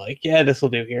it was like, yeah, this will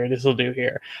do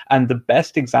here. And the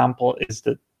best example is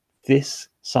that this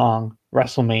song,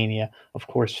 WrestleMania, of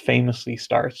course, famously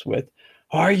starts with,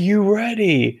 "Are you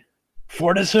ready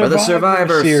for the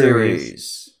Survivor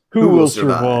Series? Who will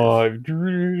survive?"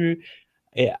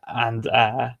 Yeah, and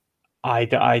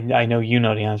I know you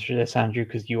know the answer to this, Andrew,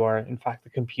 because you are, in fact, the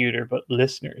computer. But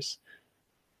listeners,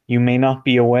 you may not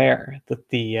be aware that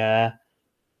the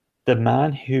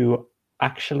man who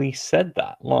actually said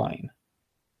that line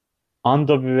on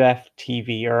WWF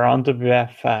TV or on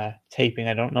WWF taping,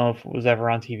 I don't know if it was ever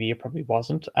on TV, it probably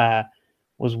wasn't,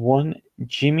 was one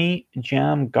Jimmy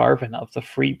Jam Garvin of the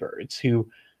Freebirds, who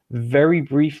very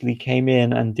briefly came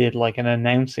in and did like an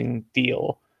announcing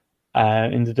deal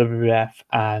in the WWF,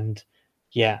 and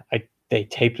they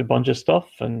taped a bunch of stuff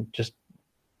and just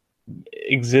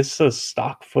exists as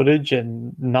stock footage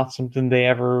and not something they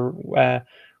ever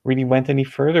really went any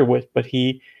further with. But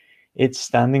it's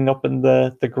standing up in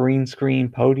the green screen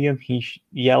podium. He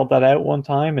yelled that out one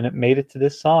time, and it made it to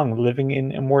this song, "Living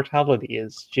in Immortality,"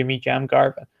 is Jimmy Jam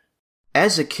Garvin.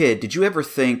 As a kid, did you ever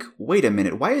think, wait a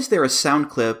minute, why is there a sound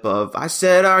clip of "I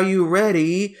said, are you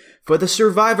ready for the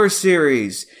Survivor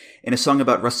Series" in a song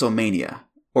about WrestleMania?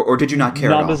 Or did you not care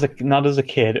at all? Not as a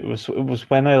kid. It was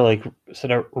when I like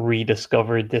sort of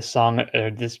rediscovered this song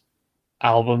or this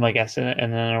album, I guess, in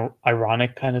an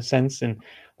ironic kind of sense, and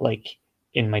like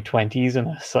in my 20s, and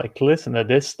I was like, listen to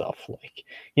this stuff, like,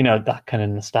 you know, that kind of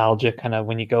nostalgia, kind of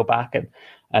when you go back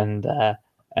and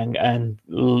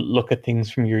look at things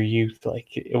from your youth. Like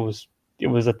it was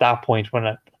at that point when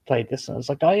I played this, and I was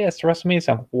like, oh yeah, it's the WrestleMania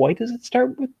song. Why does it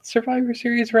start with Survivor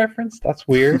Series reference? That's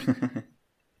weird.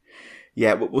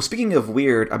 Yeah, well, speaking of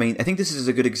weird, I mean, I think this is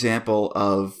a good example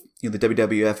of, you know, the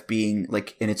WWF being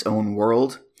like in its own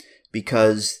world,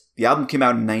 because the album came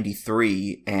out in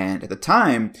 '93, and at the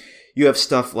time, you have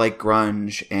stuff like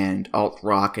grunge and alt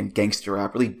rock and gangster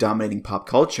rap really dominating pop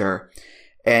culture,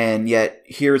 and yet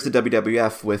here's the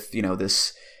WWF with, you know,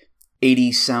 this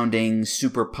 80s sounding,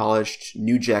 super polished,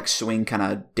 New Jack Swing kind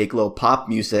of day-glow pop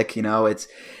music. You know, it's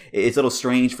a little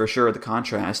strange for sure, the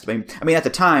contrast. I mean, at the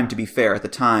time, to be fair, at the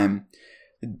time,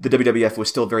 the WWF was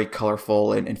still very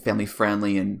colorful and family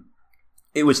friendly, and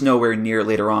it was nowhere near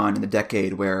later on in the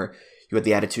decade where you had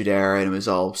the Attitude Era and it was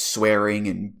all swearing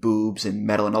and boobs and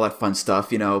metal and all that fun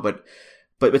stuff, you know. But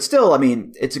still, I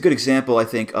mean, it's a good example, I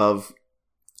think, of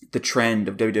the trend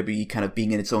of WWE kind of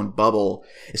being in its own bubble,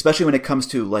 especially when it comes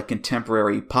to like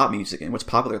contemporary pop music and what's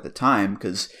popular at the time,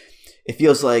 because it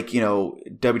feels like, you know,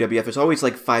 WWF is always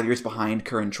like 5 years behind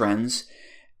current trends.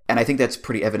 And I think that's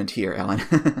pretty evident here, Alan.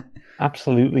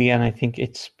 Absolutely. And I think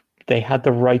they had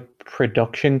the right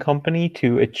production company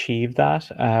to achieve that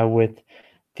with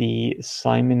the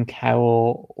Simon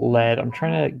Cowell led. I'm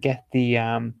trying to get the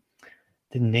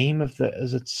name of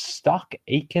is it Stock,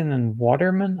 Aitken and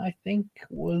Waterman, I think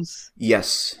was?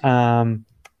 Yes.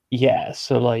 Yeah.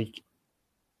 So like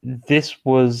this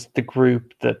was the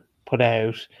group that put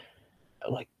out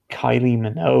like Kylie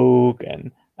Minogue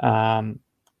and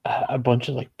a bunch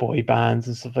of like boy bands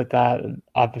and stuff like that, and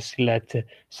obviously led to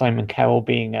Simon Cowell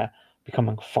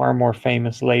becoming far more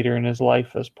famous later in his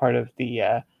life as part of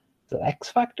the X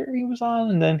Factor he was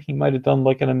on, and then he might have done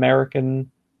like an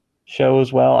American show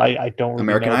as well. I don't really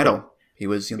American know, Idol. He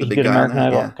was, you know, the he big did guy American on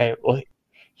that. Idol. Yeah. Okay, well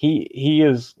he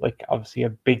is like obviously a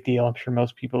big deal. I'm sure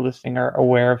most people listening are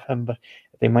aware of him, but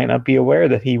they might not be aware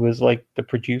that he was like the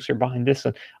producer behind this,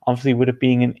 and obviously with it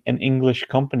being an English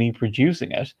company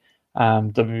producing it,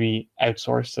 WWE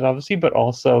outsourced it obviously, but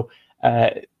also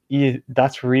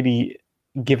that's really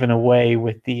given away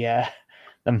with the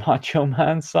Macho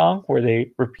Man song, where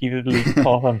they repeatedly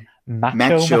call him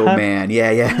Macho Man.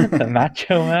 Yeah. the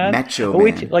Macho Man. Macho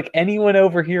Which, Man. like, anyone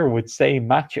over here would say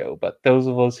macho, but those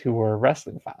of us who are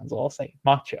wrestling fans all say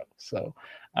macho. So,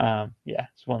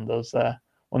 it's one of those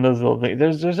little things.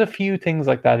 There's a few things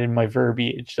like that in my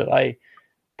verbiage that I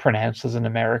pronounce as an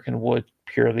American would,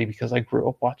 purely because I grew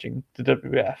up watching the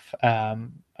WWF,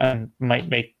 and might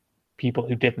make people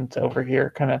who didn't over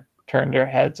here kind of turn their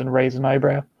heads and raise an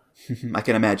eyebrow. I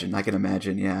can imagine.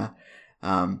 Yeah.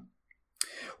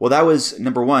 Well, that was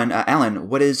number one. Alan,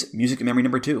 what is music memory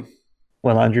number two?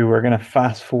 Well, Andrew, we're going to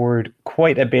fast forward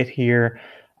quite a bit here.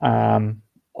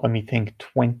 Let me think,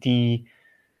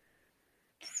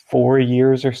 24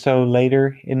 years or so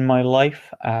later in my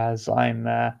life, as I'm,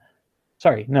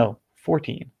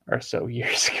 14 or so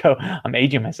years ago. I'm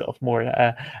aging myself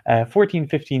more. 14,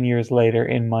 15 years later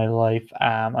in my life,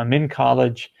 I'm in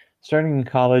college, starting in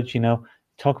college. You know,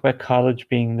 talk about college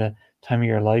being the time of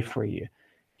your life where you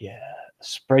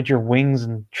spread your wings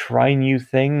and try new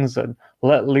things and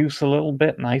let loose a little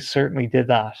bit. And I certainly did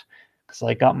that, because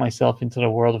I got myself into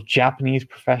the world of Japanese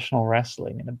professional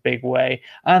wrestling in a big way,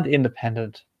 and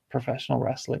independent professional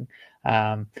wrestling.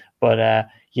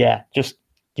 Just,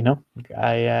 you know,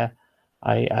 I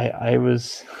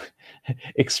was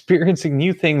experiencing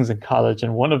new things in college,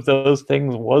 and one of those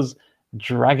things was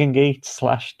Dragon Gate /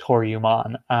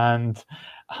 Toryumon, and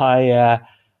I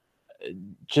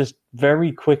just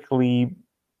very quickly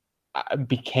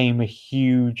became a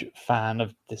huge fan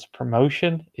of this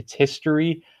promotion, its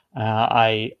history.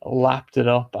 I lapped it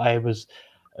up. I was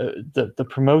the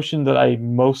promotion that I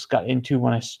most got into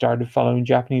when I started following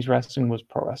Japanese wrestling was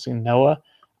Pro Wrestling Noah,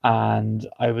 and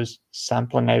I was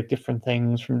sampling out different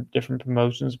things from different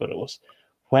promotions, but it was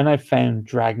when I found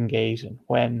Dragon Gate and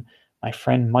when my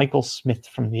friend Michael Smith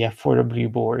from the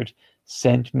F4W board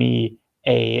sent me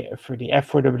for the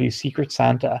F4W Secret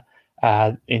Santa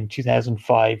in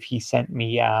 2005, he sent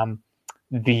me a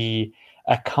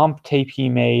comp tape he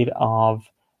made of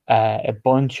a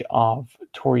bunch of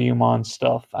Toriumon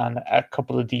stuff and a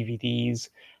couple of DVDs,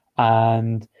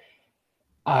 and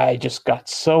I just got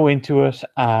so into it,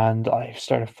 and I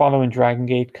started following Dragon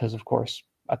Gate because, of course,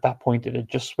 at that point it had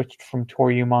just switched from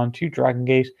Toriumon to Dragon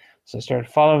Gate. So I started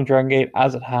following Dragon Gate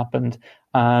as it happened,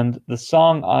 and the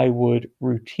song I would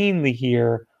routinely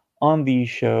hear on these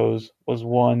shows was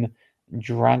one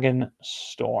Dragon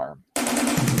Storm.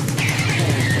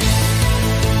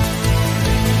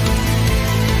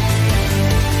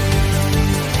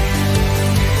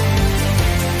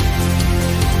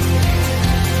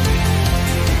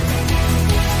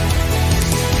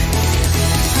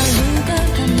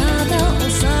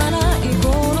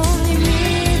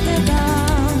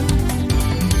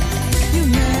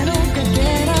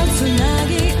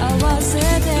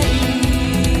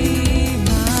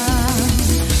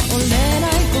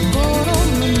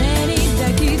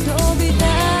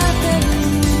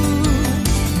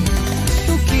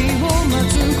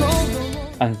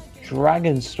 And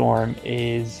Dragon Storm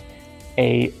is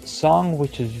a song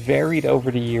which has varied over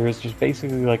the years. There's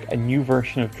basically like a new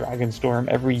version of Dragon Storm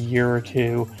every year or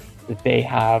two that they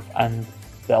have, and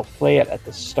they'll play it at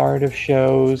the start of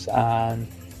shows, and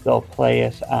they'll play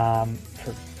it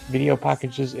for video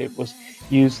packages. It was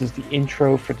used as the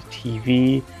intro for the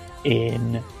TV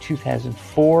in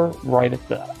 2004,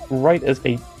 right as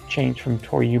they changed from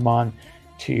Toriumon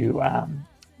to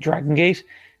Dragon Gate.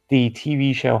 The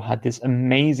TV show had this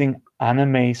amazing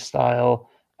anime-style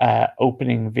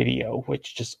opening video,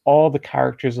 which just all the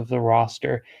characters of the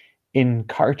roster in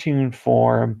cartoon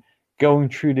form going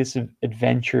through this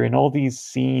adventure and all these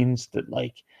scenes that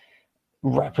like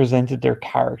represented their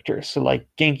characters. So like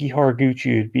Genki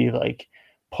Horiguchi would be like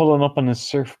pulling up on his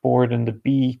surfboard on the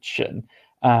beach, and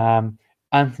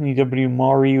Anthony W.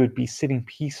 Mori would be sitting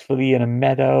peacefully in a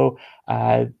meadow.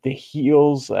 The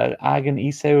heels, Agan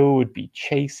Isao, would be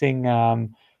chasing,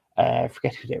 I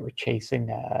forget who they were chasing,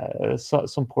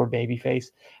 some poor babyface.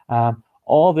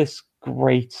 All this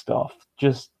great stuff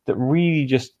that really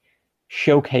just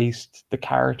showcased the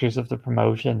characters of the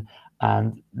promotion.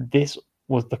 And this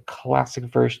was the classic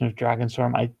version of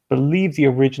Dragonstorm. I believe the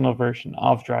original version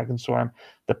of Dragonstorm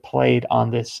that played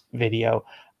on this video.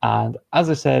 And as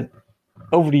I said,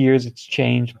 over the years it's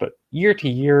changed, but year to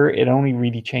year it only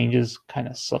really changes kind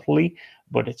of subtly.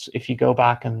 But it's, if you go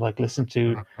back and like listen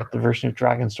to the version of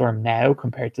Dragonstorm now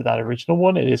compared to that original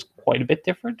one, it is quite a bit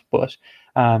different. But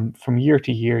from year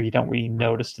to year, you don't really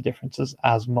notice the differences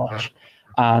as much.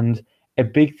 And a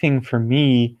big thing for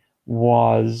me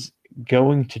was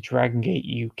going to Dragon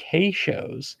Gate UK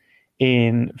shows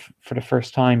for the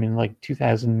first time in like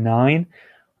 2009.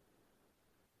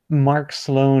 Mark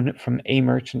Sloan from A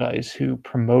Merchandise, who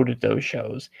promoted those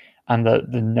shows and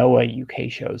the Noah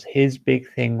UK shows, his big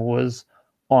thing was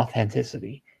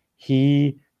authenticity.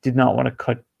 He did not want to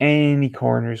cut any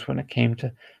corners when it came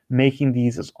to making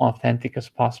these as authentic as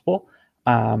possible.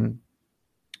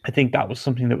 I think that was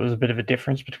something that was a bit of a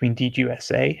difference between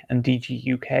DGUSA and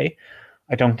DGUK.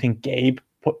 I don't think Gabe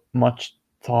put much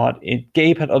thought in.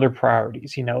 Gabe had other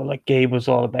priorities, like Gabe was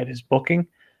all about his booking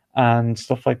and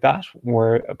stuff like that,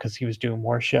 because he was doing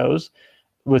more shows.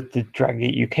 With the Dragon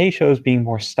Gate UK shows being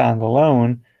more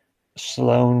standalone,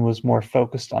 Sloan was more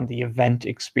focused on the event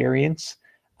experience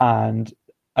and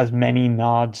as many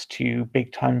nods to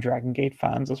big time Dragon Gate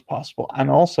fans as possible, and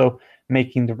also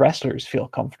making the wrestlers feel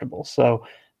comfortable. So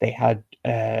they had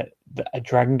a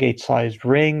Dragon Gate sized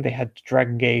ring, they had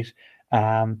Dragon Gate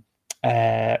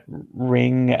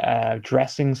ring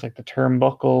dressings like the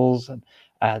turnbuckles and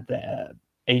the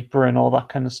apron, all that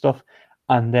kind of stuff.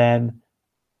 And then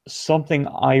something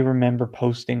I remember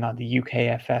posting on the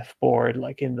UKFF board,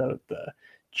 like in the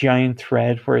giant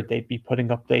thread where they'd be putting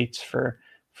updates for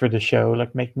the show,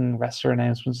 like making wrestler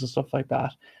announcements and stuff like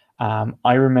that.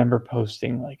 I remember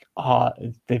posting like,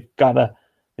 they've got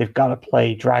to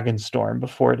play Dragonstorm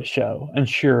before the show. And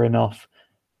sure enough,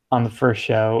 on the first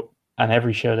show and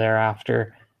every show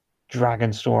thereafter,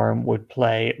 Dragonstorm would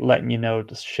play, letting you know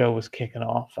the show was kicking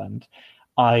off. And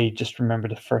I just remember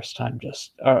the first time,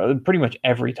 pretty much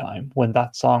every time when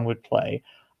that song would play,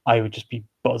 I would just be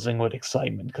buzzing with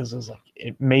excitement, because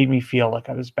it made me feel like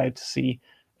I was about to see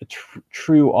a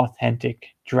true, authentic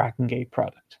Dragon Gate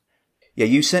product. Yeah,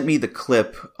 you sent me the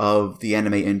clip of the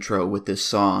anime intro with this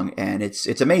song, and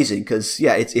it's amazing because,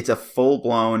 yeah, it's a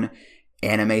full-blown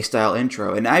anime style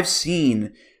intro. And I've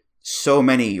seen so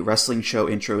many wrestling show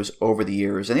intros over the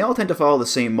years, and they all tend to follow the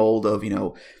same mold of,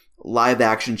 live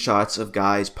action shots of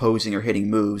guys posing or hitting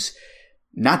moves.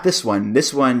 Not this one.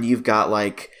 This one, you've got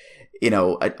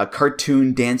a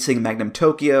cartoon dancing Magnum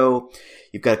Tokyo.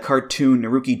 You've got a cartoon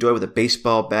Naruki Doi with a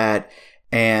baseball bat,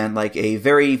 and a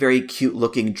very, very cute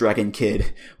looking dragon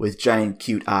kid with giant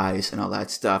cute eyes and all that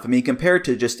stuff. I mean, compared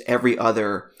to just every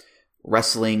other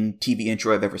wrestling TV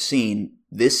intro I've ever seen,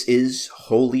 this is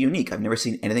wholly unique. I've never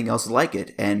seen anything else like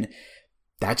it. And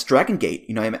that's Dragon Gate.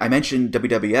 I mentioned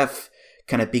WWF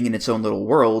kind of being in its own little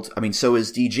world. I mean, so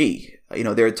is DG.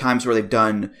 There are times where they've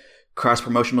done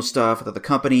cross-promotional stuff with other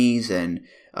companies and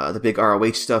the big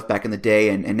ROH stuff back in the day.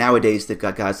 And nowadays they've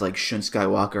got guys like Shun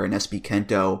Skywalker and SB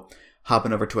Kento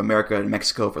hopping over to America and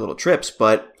Mexico for little trips.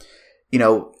 But,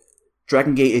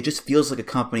 Dragon Gate, it just feels like a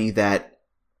company that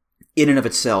in and of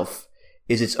itself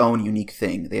is its own unique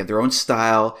thing. They have their own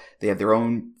style. They have their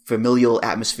own familial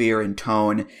atmosphere and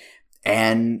tone.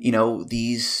 And,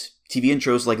 these TV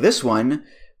intros like this one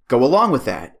go along with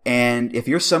that. And if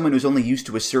you're someone who's only used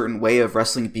to a certain way of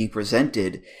wrestling being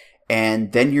presented,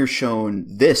 and then you're shown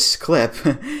this clip,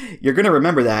 you're going to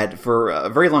remember that for a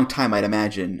very long time, I'd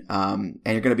imagine. And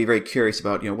you're going to be very curious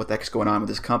about, what the heck's going on with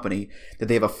this company, that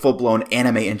they have a full-blown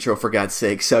anime intro, for God's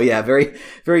sake. So yeah, very,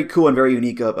 very cool and very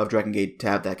unique of Dragon Gate to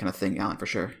have that kind of thing, Alan, for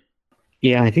sure.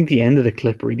 Yeah, I think the end of the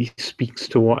clip really speaks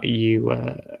to what you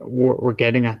were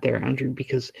getting at there, Andrew,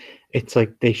 because it's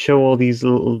like they show all these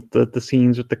little the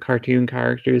scenes with the cartoon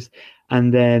characters,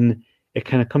 and then it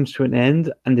kind of comes to an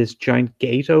end, and this giant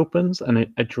gate opens,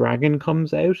 and a dragon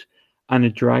comes out, and a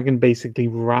dragon basically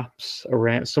wraps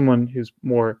around. Someone who's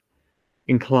more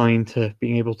inclined to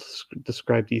being able to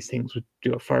describe these things would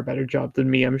do a far better job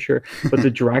than me, I'm sure. But the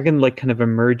dragon kind of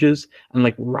emerges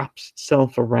and wraps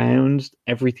itself around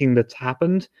everything that's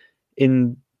happened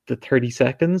in the 30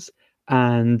 seconds,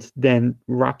 and then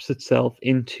wraps itself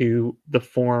into the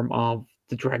form of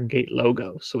the Dragon Gate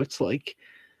logo. So it's like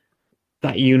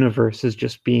that universe is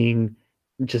just being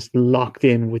locked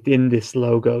in within this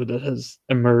logo that has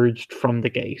emerged from the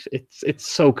gate. It's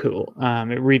so cool.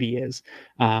 It really is.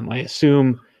 I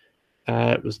assume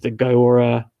it was the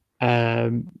Gaora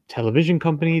television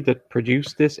company that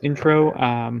produced this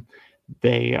intro.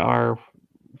 They are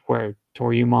where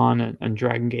Toryumon and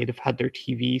Dragon Gate have had their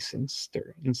TV since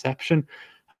their inception.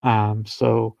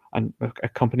 So a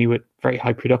company with very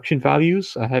high production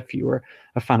values. If you were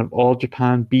a fan of All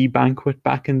Japan B Banquet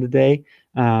back in the day,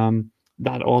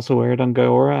 that also aired on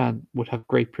Gaora and would have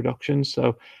great production.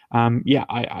 So,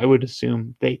 I would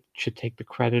assume they should take the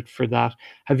credit for that.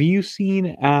 Have you seen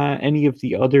any of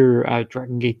the other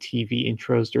Dragon Gate TV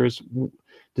intros? There's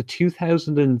the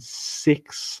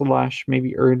 2006 /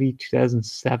 maybe early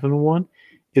 2007 one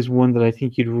is one that I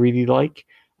think you'd really like.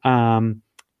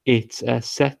 It's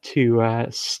set to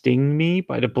Sting Me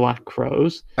by the Black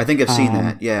Crowes. I think I've seen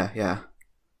that. Yeah.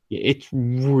 It's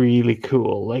really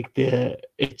cool.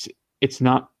 It's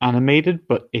not animated,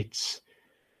 but it's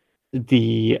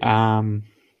the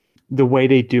way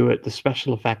they do it, the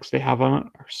special effects they have on it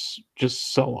are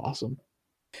just so awesome.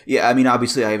 Yeah, I mean,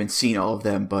 obviously I haven't seen all of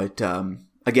them, but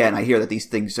again, I hear that these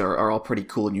things are all pretty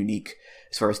cool and unique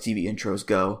as far as TV intros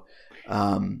go.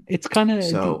 It's kind of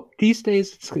these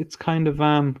days. It's kind of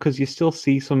because you still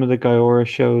see some of the Gaora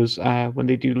shows when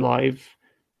they do live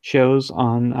shows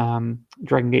on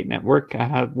Dragon Gate Network.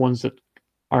 Ones that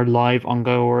are live on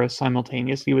Gaora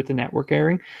simultaneously with the network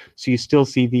airing, so you still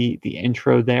see the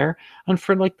intro there. And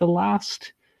for the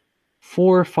last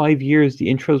 4 or 5 years, the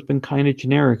intro's been kind of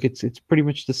generic. It's pretty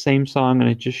much the same song, and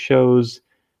it just shows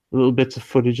little bits of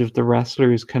footage of the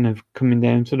wrestlers kind of coming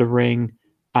down to the ring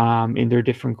in their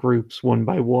different groups one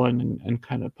by one, and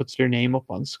kind of puts their name up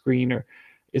on screen.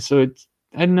 So it's,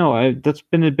 I don't know, that's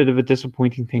been a bit of a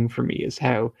disappointing thing for me, is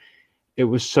how it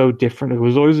was so different. It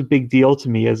was always a big deal to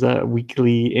me as a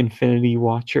weekly Infinity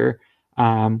watcher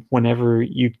whenever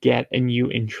you'd get a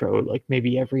new intro,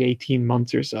 maybe every 18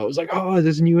 months or so. It was like, oh,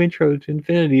 there's a new intro to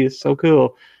Infinity. It's so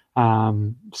cool.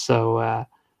 The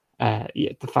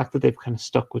fact that they've kind of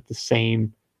stuck with the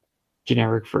same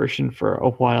generic version for a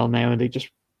while now, and they just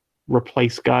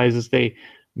replace guys as they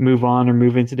move on or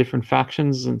move into different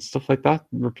factions and stuff like that,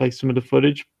 replace some of the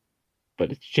footage,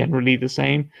 but it's generally the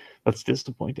same. That's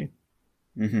disappointing.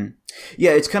 Mm-hmm.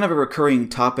 Yeah, it's kind of a recurring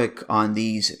topic on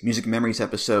these Music Memories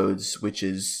episodes, which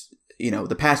is,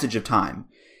 the passage of time,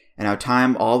 and how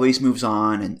time always moves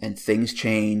on and things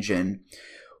change. And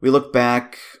we look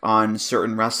back on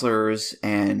certain wrestlers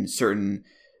and certain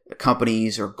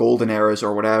companies or golden eras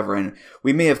or whatever, and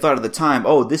we may have thought at the time,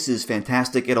 oh, this is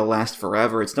fantastic, it'll last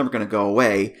forever, it's never going to go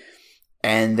away.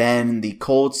 And then the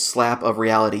cold slap of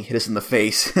reality hit us in the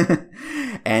face.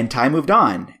 And time moved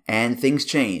on, and things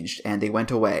changed, and they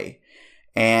went away.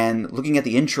 And looking at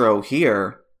the intro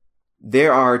here,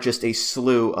 there are just a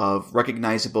slew of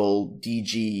recognizable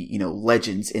DG,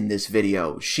 legends in this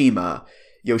video. Shima,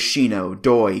 Yoshino,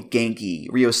 Doi, Genki,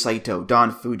 Ryo Saito,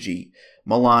 Don Fuji,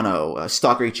 Milano,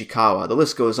 Stalker Ichikawa. The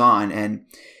list goes on. And,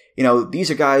 these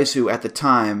are guys who at the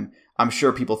time, I'm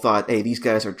sure people thought, hey, these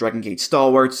guys are Dragon Gate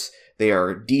stalwarts. They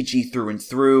are DG through and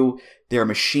through. They're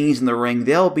machines in the ring.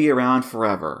 They'll be around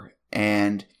forever.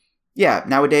 And yeah,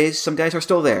 nowadays, some guys are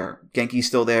still there. Genki's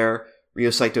still there. Ryo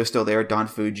Saito's still there. Don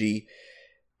Fuji.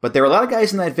 But there are a lot of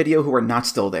guys in that video who are not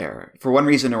still there for one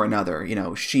reason or another.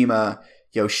 Shima,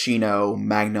 Yoshino,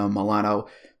 Magnum, Milano.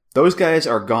 Those guys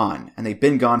are gone, and they've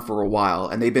been gone for a while,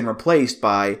 and they've been replaced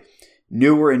by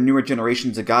newer and newer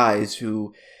generations of guys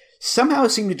who somehow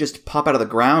seem to just pop out of the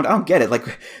ground. I don't get it.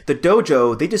 Like, the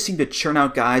dojo, they just seem to churn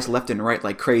out guys left and right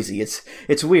like crazy.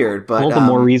 It's weird, but... All the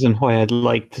more reason why I'd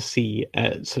like to see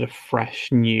a sort of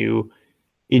fresh, new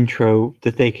intro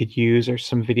that they could use, or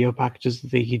some video packages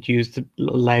that they could use to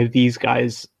allow these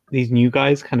new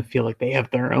guys kind of feel like they have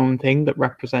their own thing that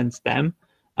represents them.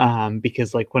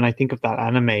 Because, like, when I think of that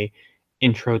anime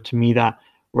intro, to me, that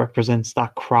represents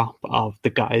that crop of the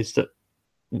guys that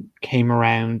came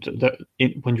around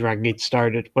when Dragon Gate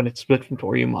started, when it split from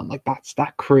Toryumon. Like, that's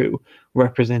that crew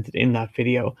represented in that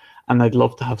video, and I'd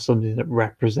love to have something that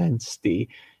represents the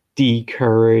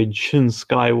Courage and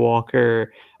Skywalker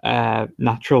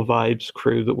Natural Vibes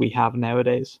crew that we have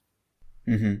nowadays.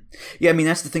 Mm-hmm. Yeah, I mean,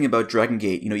 that's the thing about Dragon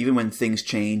Gate. Even when things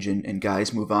change and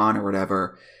guys move on or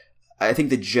whatever, I think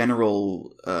the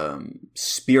general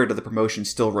spirit of the promotion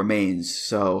still remains.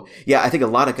 So, yeah, I think a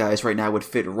lot of guys right now would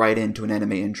fit right into an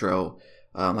anime intro.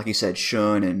 Like you said,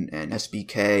 Shun and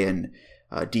SBK and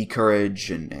D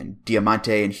Courage and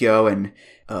Diamante and Hyo and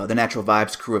the Natural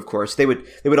Vibes crew, of course. They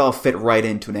would all fit right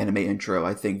into an anime intro,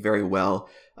 I think, very well.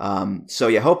 So,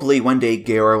 yeah, hopefully one day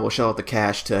Gaora will shell out the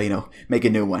cash to, make a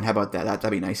new one. How about that?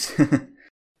 That'd be nice.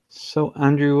 So,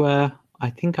 Andrew, I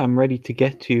think I'm ready to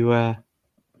get to...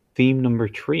 theme number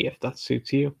 3, if that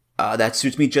suits you. That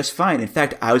suits me just fine. In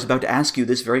fact, I was about to ask you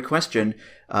this very question.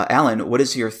 Alan, what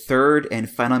is your third and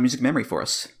final music memory for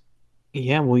us?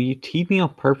 Yeah, well, you teed me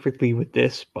up perfectly with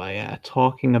this by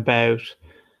talking about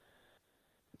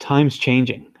times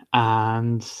changing,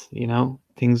 and,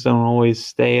 things don't always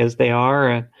stay as they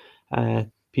are,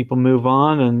 and people move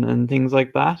on and things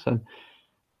like that. And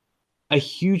a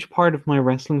huge part of my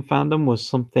wrestling fandom was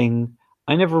something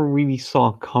I never really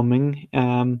saw coming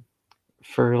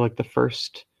for like the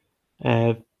first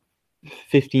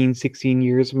 15, 16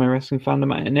 years of my wrestling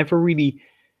fandom. I never really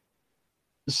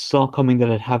saw coming that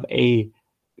I'd have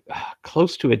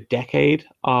close to a decade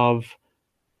of,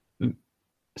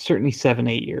 certainly 7,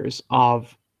 8 years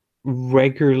of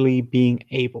regularly being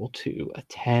able to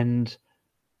attend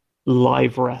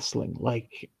live wrestling,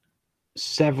 like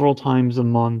several times a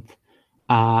month,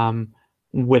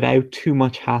 without too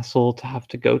much hassle, to have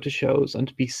to go to shows and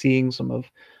to be seeing some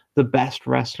of the best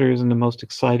wrestlers and the most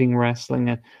exciting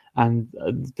wrestling and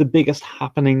the biggest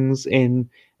happenings in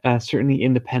certainly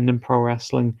independent pro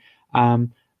wrestling.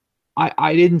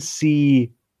 I didn't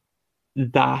see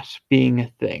that being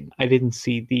a thing. I didn't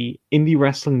see the indie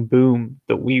wrestling boom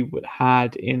that we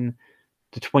had in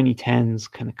the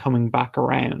 2010s kind of coming back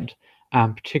around,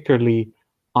 particularly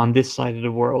on this side of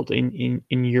the world in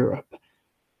Europe.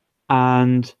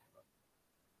 And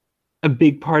a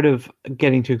big part of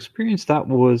getting to experience that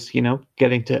was,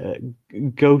 getting to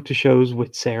go to shows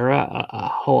with Sarah a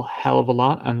whole hell of a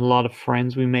lot, and a lot of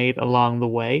friends we made along the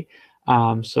way.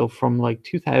 So from like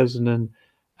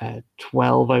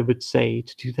 2012, I would say,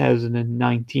 to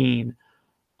 2019,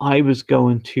 I was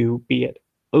going to be at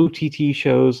OTT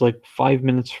shows like 5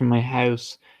 minutes from my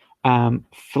house,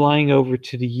 flying over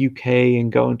to the UK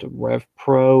and going to Rev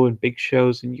Pro and big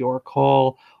shows in York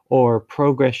Hall, or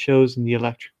progress shows in the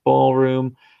Electric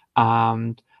Ballroom,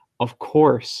 and of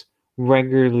course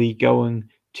regularly going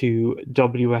to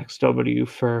WXW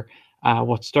for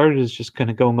what started as just kind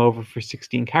of going over for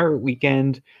 16 Carat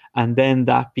Weekend, and then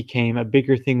that became a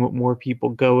bigger thing with more people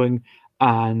going,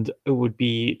 and it would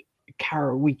be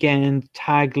Carat Weekend,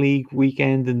 Tag League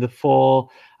Weekend in the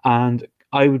fall, and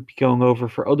I would be going over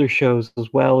for other shows as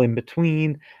well in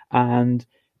between, and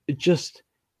just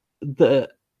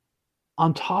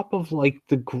on top of like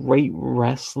the great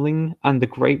wrestling and the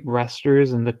great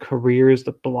wrestlers and the careers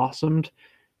that blossomed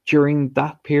during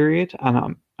that period,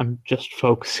 and I'm just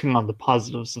focusing on the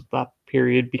positives of that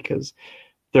period because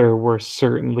there were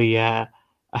certainly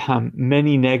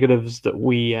many negatives that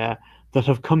we that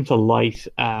have come to light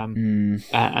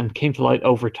and came to light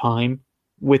over time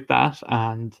with that,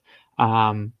 and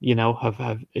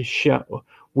have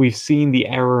we've seen the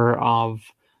error of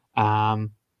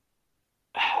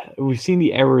we've seen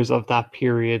the errors of that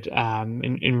period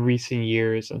in recent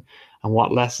years, and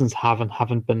what lessons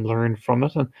haven't been learned from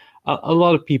it, and a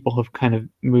lot of people have kind of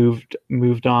moved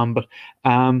on. But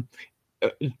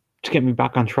to get me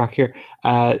back on track here,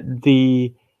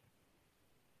 the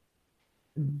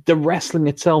wrestling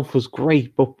itself was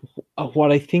great, but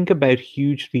what I think about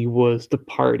hugely was the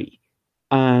party.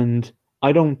 And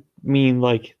I don't mean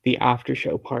like the after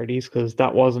show parties, because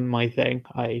that wasn't my thing.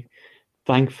 I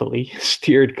thankfully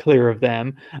steered clear of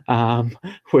them,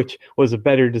 which was a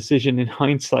better decision in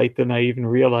hindsight than I even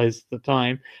realized at the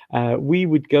time. We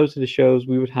would go to the shows,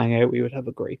 we would hang out, we would have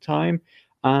a great time.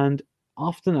 And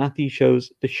often at these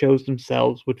shows, the shows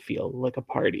themselves would feel like a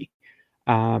party,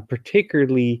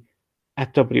 particularly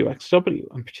at WXW,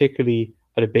 and particularly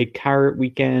at a big Carrot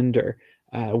weekend, or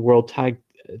World Tag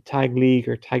League,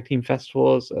 or Tag Team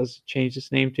Festival, as it changed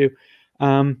its name to.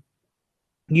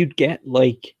 You'd get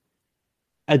like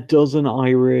a dozen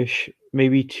Irish,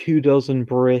 maybe 24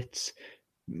 Brits,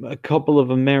 a couple of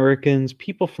Americans,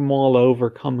 people from all over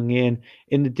coming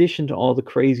in addition to all the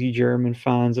crazy German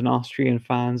fans and Austrian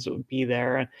fans that would be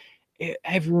there. And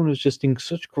everyone was just in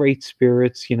such great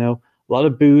spirits, a lot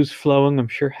of booze flowing, I'm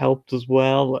sure helped as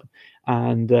well.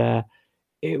 And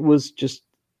it was just,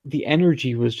 the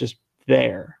energy was just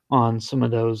there on some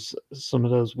of those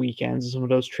weekends, some of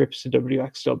those trips to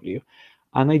WXW.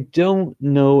 And I don't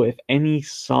know if any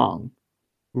song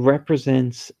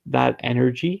represents that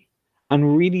energy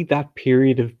and really that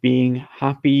period of being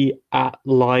happy at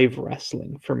live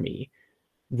wrestling for me.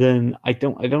 Then I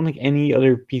don't think any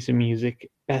other piece of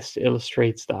music best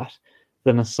illustrates that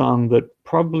than a song that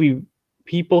probably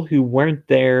people who weren't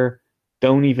there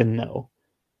don't even know.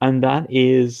 And that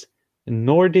is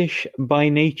Nordish by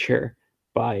Nature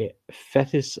by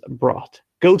Fetis Brot,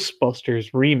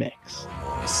 Ghostbusters remix.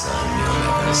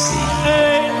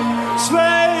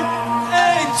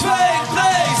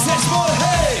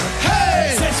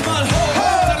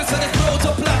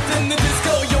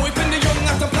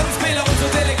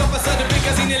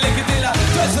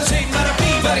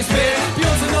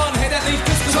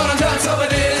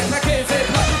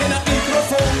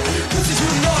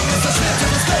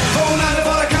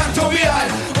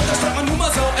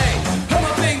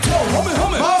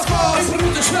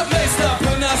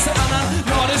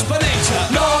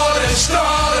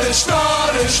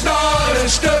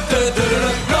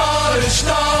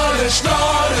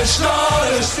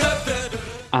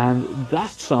 And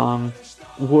that song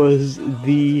was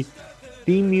the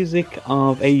theme music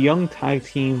of a young tag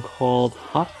team called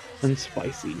Hot and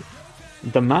Spicy.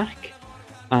 The Mac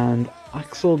and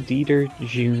Axel Dieter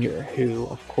Jr., who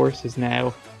of course is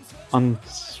now on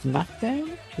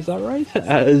SmackDown, is that right?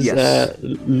 As yes.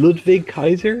 Ludwig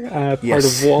Kaiser, part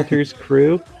of Walter's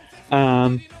crew.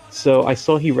 So I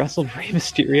saw he wrestled Rey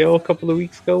Mysterio a couple of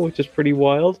weeks ago, which is pretty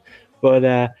wild.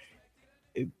 But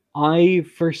I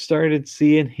first started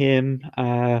seeing him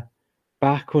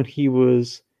back when he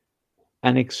was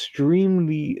an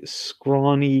extremely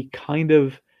scrawny, kind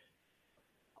of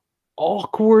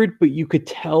awkward, but you could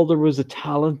tell there was a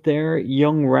talent there,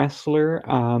 young wrestler,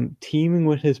 teaming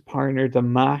with his partner, the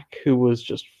Mac, who was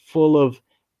just full of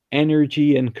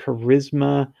energy and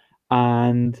charisma,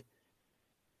 and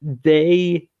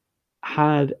they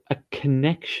had a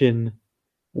connection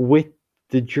with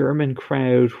the German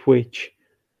crowd, which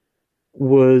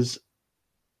was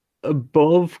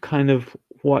above kind of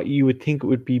what you would think it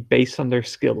would be based on their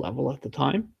skill level at the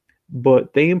time.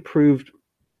 But they improved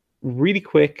really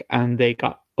quick, and they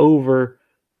got over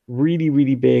really,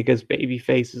 really big as baby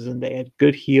faces, and they had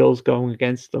good heels going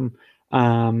against them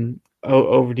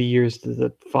over the years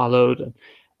that followed.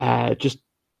 And just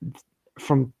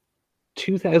from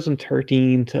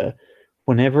 2013 to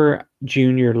whenever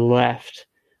Junior left,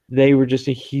 they were just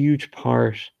a huge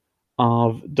part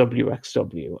of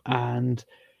WXW, and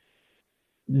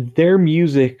their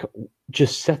music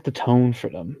just set the tone for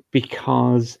them,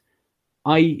 because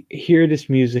I hear this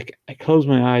music, I close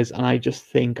my eyes, and I just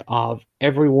think of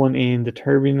everyone in the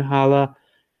Turbinenhalle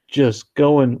just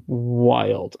going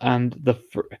wild. And the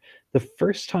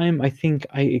first time I think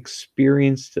I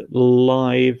experienced it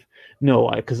live,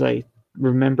 because I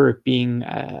remember it being,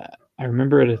 I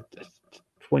remember it at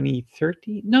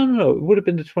 2013. No, it would have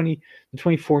been the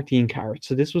 2014 Carrot.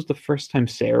 So this was the first time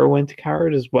Sarah went to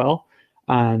Carrot as well,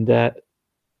 and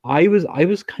I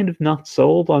was kind of not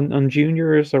sold on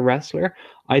Junior as a wrestler.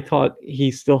 I thought he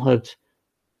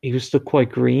was still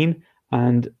quite green,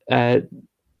 and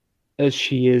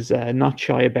she is not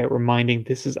shy about reminding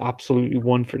this is absolutely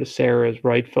one for the Sarah's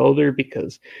right folder,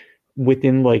 because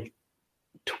within like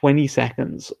 20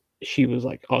 seconds, she was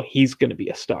like, "Oh, he's gonna be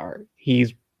a star."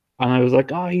 And I was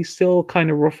like, "Oh, he's still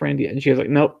kind of rough around the edge." And she was like,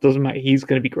 "Nope, doesn't matter. He's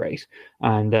gonna be great."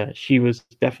 And she was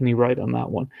definitely right on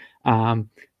that one.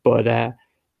 But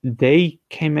they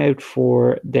came out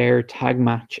for their tag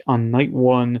match on night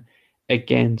one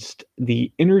against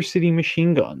the Inner City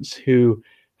Machine Guns, who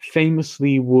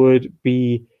famously would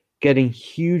be getting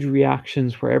huge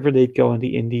reactions wherever they'd go on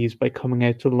the indies by coming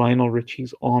out to Lionel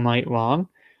Richie's All Night Long.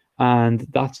 And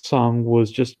that song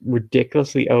was just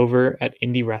ridiculously over at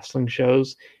indie wrestling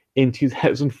shows in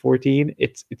 2014.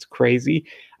 It's crazy,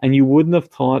 and you wouldn't have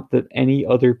thought that any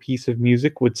other piece of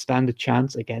music would stand a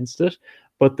chance against it,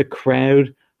 but the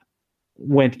crowd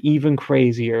went even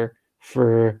crazier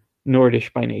for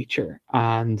Nordish by Nature.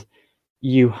 And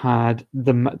you had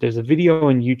there's a video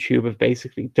on YouTube of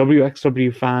basically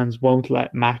WXW fans won't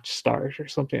let match start or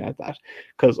something like that,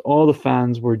 because all the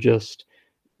fans were just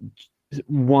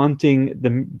wanting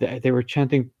they were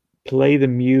chanting, play the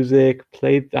music,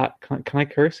 play that. Can I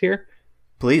curse here?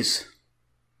 Please.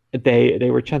 They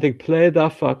were chanting, play the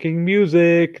fucking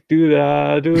music, do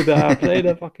that, play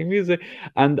the fucking music.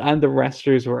 And the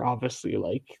wrestlers were obviously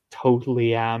like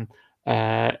totally uh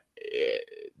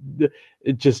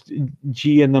just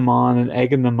geeing them on and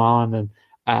egging them on. And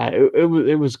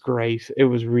it was great. It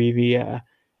was really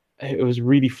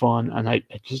fun. And I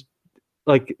just,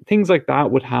 like, things like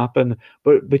that would happen,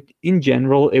 but in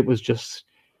general, it was just,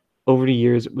 over the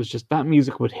years, it was just that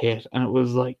music would hit, and it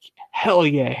was like, hell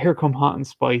yeah, here come Hot and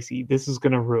Spicy, this is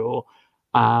gonna rule.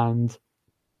 And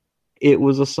it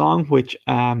was a song which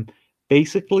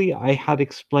basically I had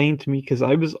explained to me, because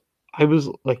I was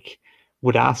like,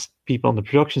 would ask people on the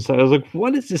production side, I was like,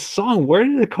 what is this song, where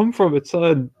did it come from?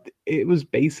 It was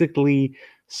basically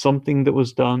something that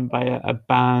was done by a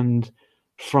band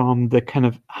from the kind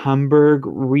of Hamburg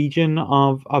region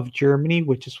of Germany,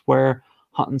 which is where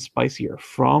Hot and Spicy are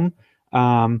from.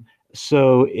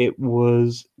 So it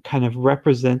was kind of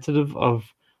representative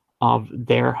of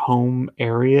their home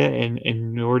area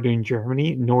in northern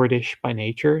Germany, Nordish by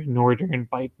nature, northern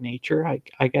by nature,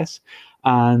 I guess.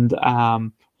 And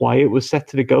why it was set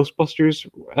to the Ghostbusters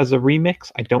as a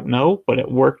remix, I don't know, but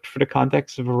it worked for the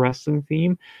context of a wrestling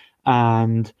theme.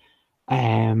 And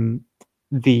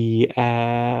the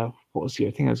what was the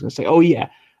other thing I was going to say? Oh yeah,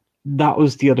 that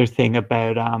was the other thing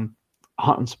about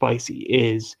Hot and Spicy,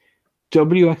 is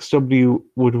WXW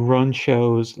would run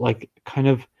shows like, kind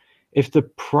of, if the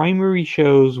primary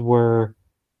shows were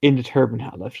in the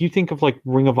Turbinenhalle. If you think of like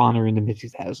Ring of Honor in the mid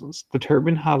 2000s, the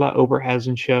Turbinenhalle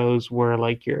Oberhausen shows were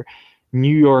like your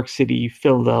New York City,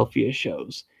 Philadelphia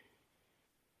shows.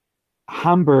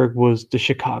 Hamburg was the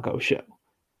Chicago show,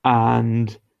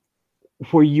 and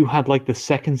where you had like the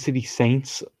Second City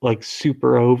Saints like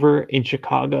super over in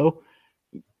Chicago,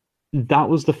 that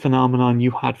was the phenomenon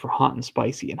you had for Hot and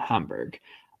Spicy in Hamburg.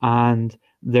 And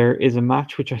there is a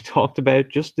match which I talked about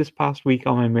just this past week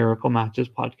on my Miracle Matches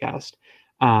podcast,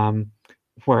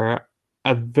 where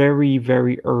a very,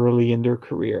 very early in their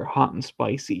career, Hot and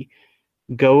Spicy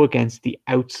go against the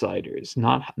Outsiders,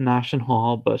 not National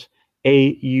Hall, but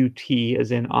AUT,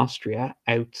 as in Austria,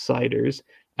 Outsiders,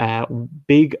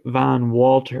 Big Van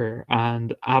Walter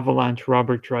and Avalanche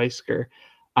Robert Dreisker.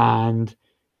 And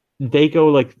they go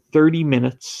like 30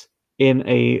 minutes in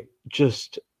a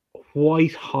just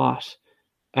white hot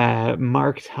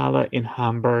Markthalle in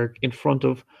Hamburg, in front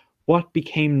of what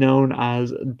became known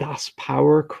as Das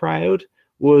Power crowd,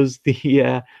 was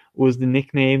the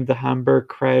nickname the Hamburg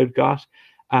crowd got,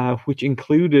 which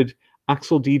included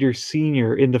Axel Dieter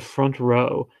Sr. in the front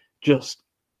row. Just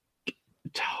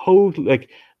totally, like,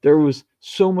 there was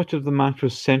so much of the match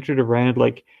was centered around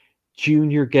like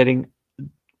Junior getting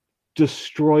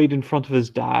destroyed in front of his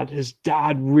dad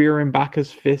rearing back his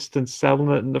fist and selling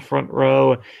it in the front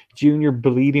row, and Junior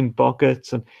bleeding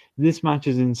buckets. And this match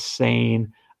is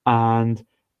insane, and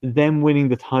them winning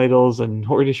the titles and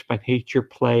Nordish by Nature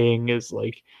playing is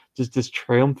like just this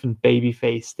triumphant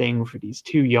babyface thing for these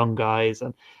two young guys.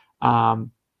 And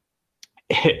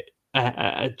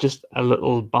just a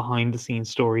little behind the scenes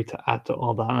story to add to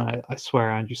all that. And I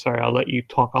swear, Andrew, sorry, I'll let you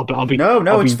talk. I'll be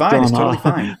It's fine. It's totally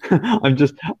fine.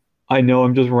 I know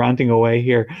I'm just ranting away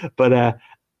here, but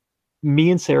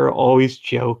me and Sarah always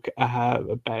joke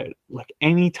about, like,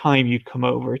 any time you'd come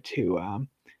over to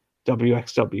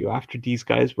WXW after these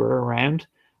guys were around,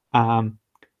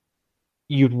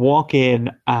 you'd walk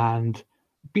in and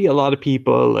be a lot of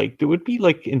people, like, there would be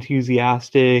like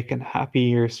enthusiastic and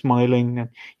happy or smiling, and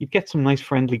you'd get some nice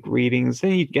friendly greetings.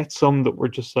 Then you'd get some that were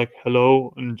just like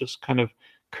hello and just kind of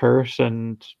Kurt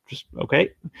and just okay.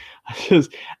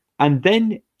 Just, and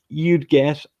then you'd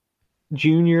get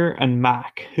Junior and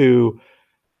Mac, who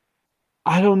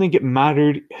I don't think it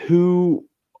mattered who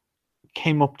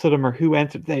came up to them or who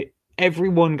entered.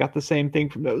 Everyone got the same thing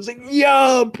from them. It was like,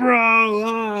 yo,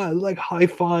 bro, like high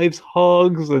fives,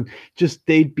 hugs, and just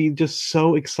they'd be just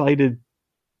so excited.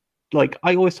 Like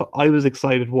I always thought I was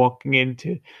excited walking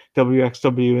into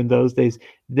WXW in those days.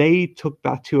 They took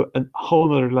that to a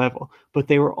whole other level. But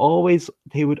they would always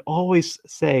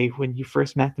say when you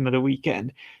first met them at a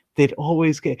weekend, they'd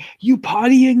always get, you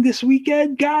partying this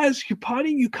weekend, guys? You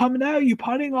partying? You coming out? You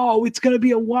partying? Oh, it's gonna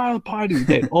be a wild party.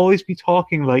 They'd always be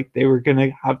talking like they were gonna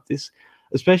have this.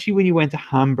 Especially when you went to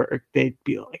Hamburg, they'd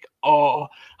be like, oh,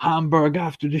 Hamburg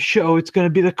after the show, it's going to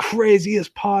be the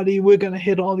craziest party. We're going to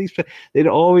hit all these. They'd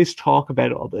always talk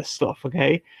about all this stuff,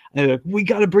 okay? And they're like, we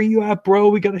got to bring you out, bro.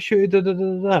 We got to show you, da, da,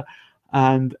 da, da.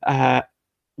 And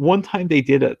one time they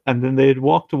did it, and then they had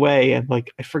walked away, and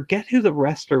like, I forget who the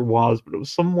wrestler was, but it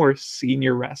was some more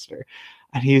senior wrestler.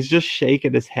 And he's just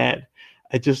shaking his head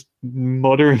and just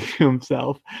muttering to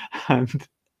himself. And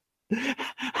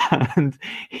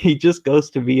he just goes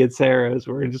to me and Sarah's.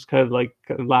 We're just kind of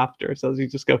laughed to ourselves. He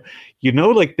just go,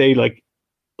 like they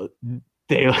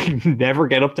never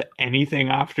get up to anything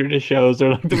after the shows.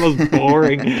 They're like the most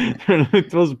boring. They're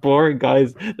like the most boring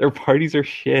guys. Their parties are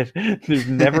shit. There's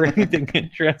never anything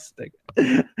interesting.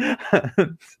 Yeah,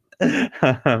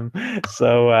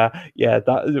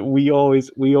 that we always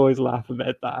laugh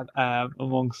about that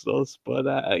amongst us.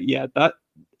 But yeah, that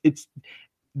it's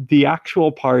the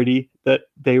actual party that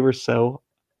they were so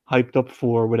hyped up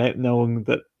for without knowing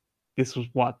that this was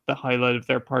what the highlight of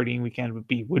their partying weekend would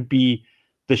be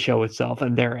the show itself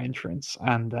and their entrance.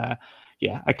 And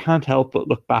yeah, I can't help but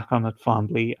look back on it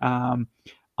fondly.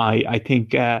 I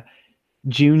think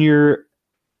Junior,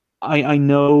 I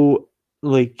know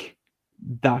like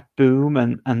that boom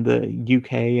and the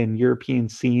UK and European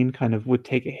scene kind of would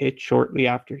take a hit shortly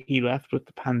after he left with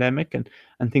the pandemic and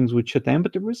things would shut down.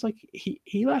 But there was like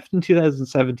he left in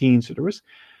 2017, so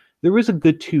there was a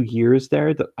good 2 years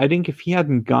there that I think if he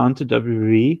hadn't gone to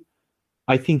WWE,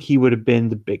 I think he would have been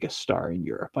the biggest star in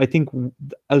Europe. I think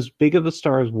as big of a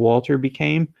star as Walter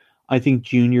became, I think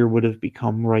Junior would have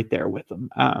become right there with him.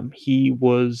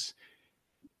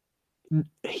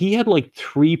 He had like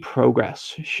 3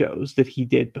 Progress shows that he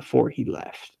did before he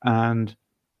left, and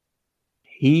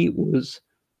he was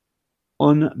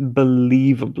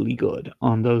unbelievably good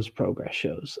on those Progress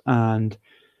shows. And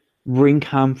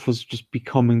Ringkampf was just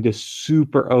becoming this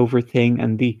super over thing,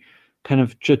 and the kind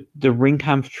of the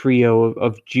Ringkampf trio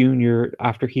of Junior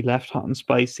after he left Hot and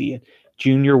Spicy, and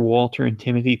Junior, Walter, and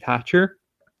Timothy Thatcher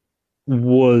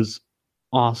was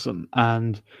awesome.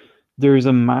 And there's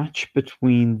a match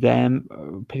between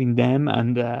them, pitting them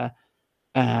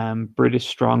and British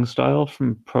Strong Style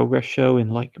from Progress Show in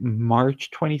like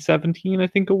March 2017, I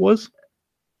think it was.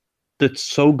 That's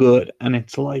so good. And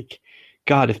it's like,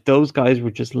 God, if those guys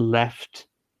were just left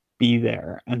be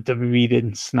there and WWE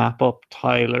didn't snap up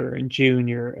Tyler and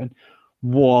Junior and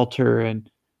Walter and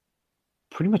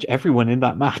pretty much everyone in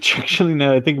that match, actually,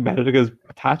 now I think about it, because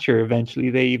Thatcher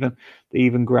eventually they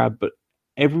even grabbed, but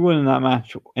everyone in that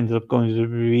match ended up going to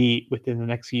WWE within the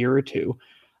next year or two.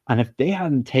 And if they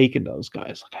hadn't taken those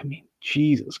guys, like, I mean,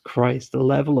 Jesus Christ, the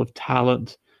level of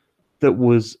talent that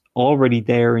was already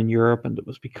there in Europe and that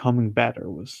was becoming better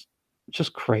was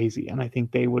just crazy. And I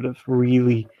think they would have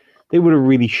really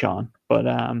shone. But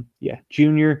yeah,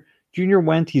 Junior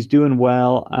went, he's doing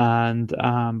well. And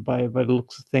by the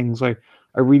looks of things, I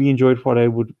really enjoyed what I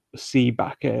would see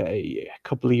back a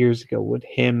couple of years ago with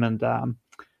him and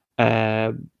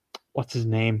what's his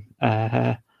name?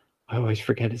 I always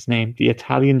forget his name. The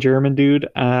Italian German dude.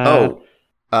 Well,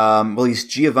 he's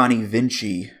Giovanni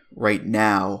Vinci right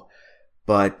now,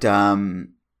 but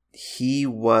he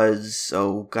was.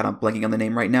 Oh God, I'm blanking on the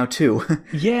name right now too.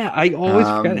 Yeah, I always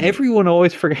forget. Everyone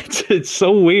always forgets. It's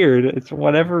so weird. It's for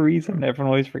whatever reason everyone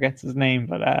always forgets his name.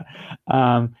 But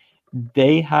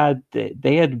they had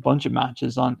a bunch of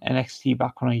matches on NXT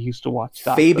back when I used to watch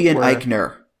that. Fabian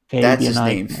Eichner. That's his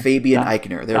name, Fabian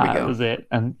Eichner. There we go. That was it.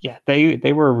 And yeah,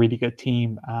 they were a really good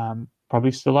team.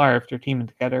 Probably still are if they're teaming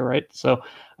together, right? So,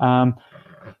 but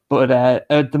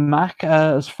the Mac,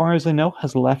 as far as I know,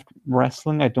 has left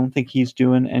wrestling. I don't think he's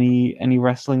doing any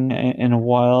wrestling in a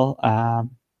while. But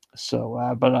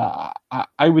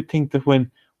I would think that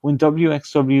when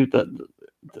WXW, the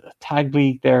tag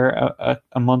league there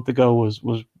a month ago was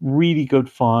really good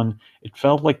fun. It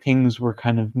felt like things were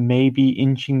kind of maybe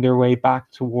inching their way back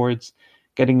towards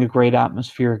getting a great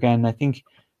atmosphere again. I think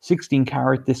 16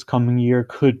 Carat this coming year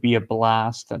could be a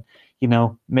blast. And,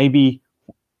 maybe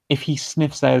if he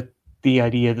sniffs out the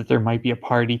idea that there might be a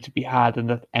party to be had and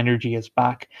that energy is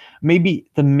back, maybe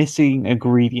the missing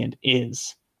ingredient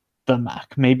is the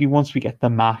Mac. Maybe once we get the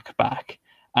Mac back,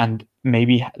 and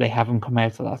maybe they have him come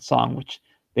out to that song, which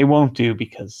they won't do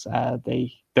because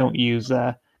they don't use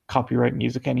copyright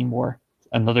music anymore.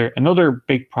 Another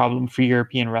big problem for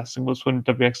European wrestling was when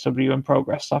WXW and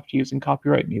Progress stopped using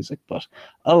copyright music. But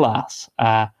alas,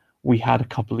 we had a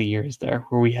couple of years there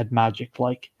where we had magic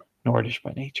like Nordish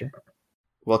by Nature.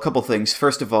 Well, a couple things.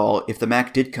 First of all, if the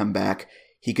Mac did come back,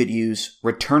 he could use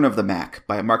Return of the Mac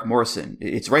by Mark Morrison.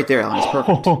 It's right there, Alan. It's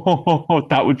perfect. Oh,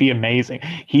 that would be amazing.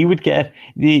 He would get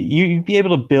you'd be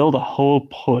able to build a whole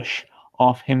push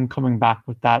off him coming back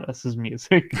with that as his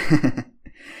music.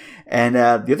 And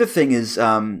the other thing is,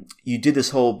 you did this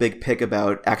whole big pick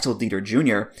about Axel Dieter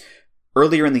Jr.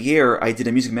 Earlier in the year, I did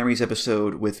a Music Memories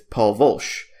episode with Paul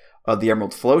Volsch of the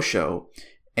Emerald Flow Show,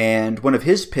 and one of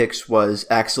his picks was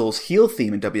Axel's heel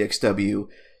theme in WXW,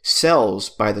 Cells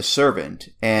by the Servant.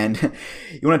 And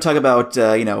you want to talk about,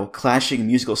 clashing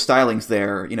musical stylings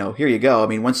there, here you go. I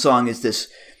mean, one song is this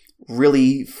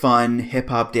really fun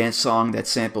hip-hop dance song that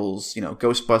samples,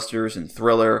 Ghostbusters and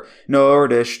Thriller,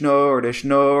 Nordish, Nordish,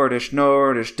 Nordish,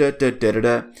 Nordish,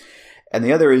 da-da-da-da-da. And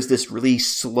the other is this really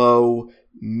slow,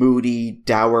 moody,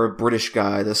 dour British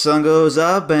guy. The sun goes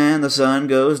up and the sun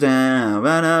goes down.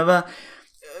 Blah-blah-blah.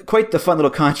 Quite the fun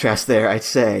little contrast there, I'd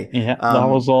say. Yeah, that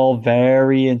was all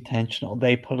very intentional.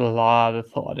 They put a lot of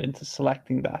thought into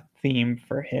selecting that theme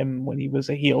for him when he was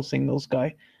a heel singles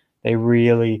guy. They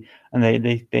really, and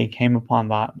they came upon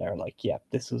that. And they're like, yeah,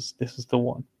 this is the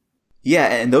one. Yeah,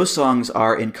 and those songs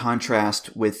are in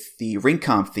contrast with the Ring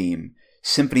Comp theme,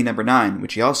 Symphony No. 9,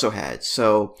 which he also had.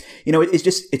 So,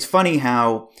 it's funny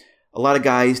how a lot of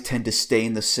guys tend to stay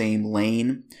in the same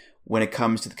lane when it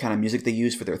comes to the kind of music they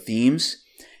use for their themes.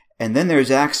 And then there's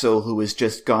Axel, who has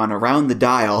just gone around the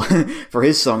dial for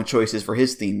his song choices for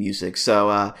his theme music.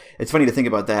 So it's funny to think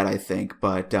about that, I think.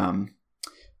 But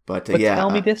yeah.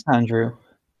 Tell me this, Andrew.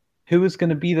 Who is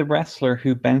going to be the wrestler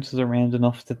who bounces around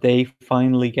enough that they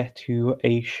finally get to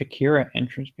a Shakira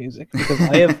entrance music? Because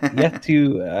I have yet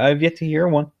to hear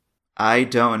one. I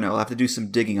don't know. I'll have to do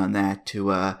some digging on that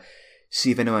to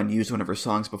see if anyone used one of her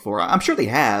songs before. I'm sure they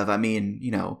have. I mean,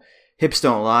 Hips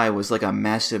Don't Lie was like a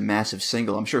massive, massive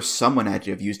single. I'm sure someone had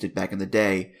to have used it back in the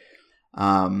day.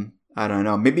 I don't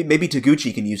know. Maybe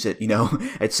Taguchi can use it,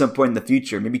 at some point in the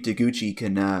future. Maybe Taguchi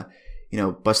can,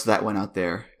 bust that one out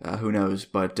there. Who knows?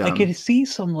 But I could see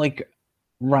some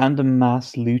random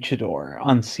mass luchador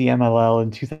on CMLL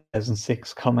in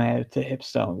 2006 come out to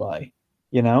Hips Don't Lie.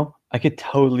 I could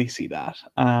totally see that.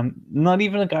 Not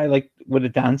even a guy with a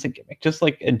dancing gimmick, just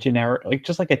like a generic,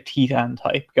 just like a Titan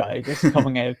type guy, just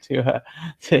coming out to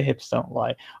Hips Don't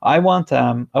Lie. I want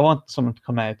someone to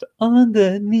come out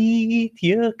underneath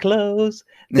your clothes.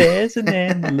 There's an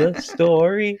endless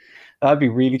story. That'd be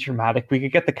really dramatic. We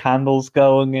could get the candles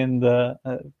going in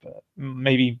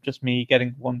maybe just me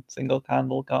getting one single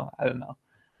candle going. I don't know.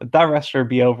 But that wrestler would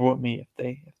be over with me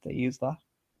if they use that.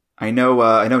 I know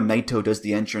Naito does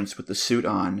the entrance with the suit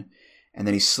on, and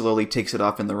then he slowly takes it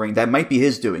off in the ring. That might be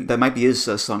his doing. That might be his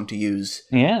song to use.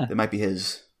 Yeah. That might be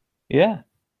his. Yeah.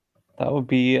 That would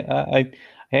be...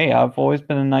 I've always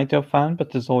been a Naito fan,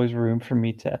 but there's always room for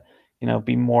me to,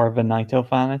 be more of a Naito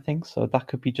fan, I think. So that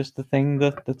could be just the thing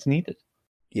that's needed.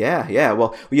 Yeah.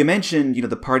 Well, you mentioned,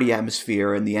 the party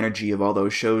atmosphere and the energy of all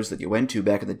those shows that you went to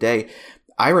back in the day.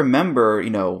 I remember,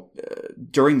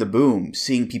 during the boom,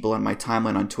 seeing people on my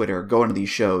timeline on Twitter going to these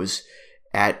shows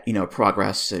at,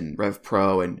 Progress and Rev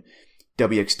Pro and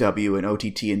WXW and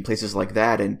OTT and places like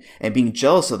that, and being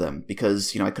jealous of them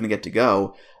because, I couldn't get to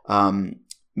go.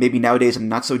 Maybe nowadays I'm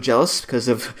not so jealous because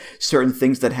of certain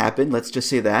things that happened. Let's just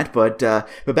say that. But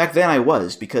back then I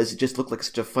was, because it just looked like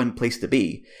such a fun place to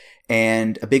be.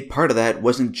 And a big part of that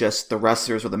wasn't just the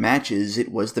wrestlers or the matches.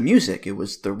 It was the music. It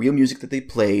was the real music that they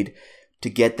played to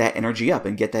get that energy up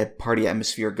and get that party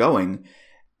atmosphere going.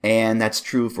 And that's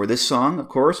true for this song, of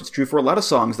course. It's true for a lot of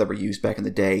songs that were used back in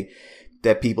the day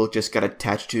that people just got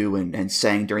attached to and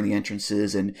sang during the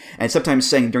entrances and sometimes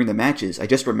sang during the matches. I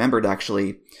just remembered,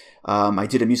 actually, I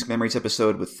did a Music Memories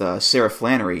episode with Sarah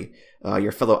Flannery,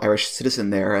 your fellow Irish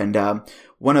citizen there, and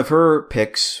one of her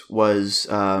picks was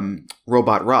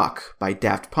Robot Rock by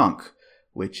Daft Punk,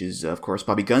 which is, of course,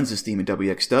 Bobby Guns' theme in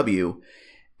WXW.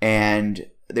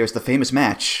 And there's the famous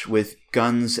match with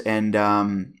Guns and,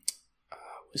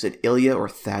 was it Ilya or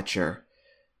Thatcher?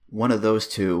 One of those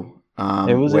two.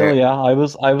 It was Ilya. I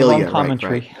was Ilya, on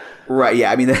commentary. Right,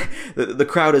 yeah. I mean, the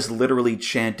crowd is literally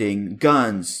chanting,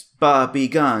 Guns, Bobby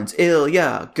Guns,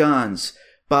 Ilya, Guns,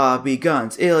 Bobby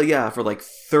Guns, Ilya, for like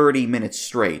 30 minutes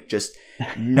straight, just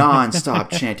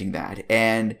non-stop chanting that.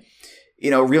 And,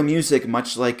 Real Music,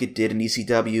 much like it did in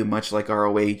ECW, much like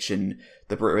ROH and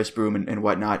the British Broom and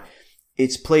whatnot,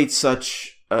 it's played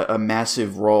such a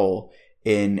massive role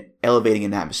in elevating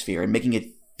an atmosphere and making it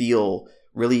feel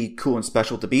really cool and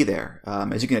special to be there.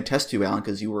 As you can attest to, Alan,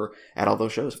 because you were at all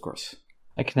those shows, of course.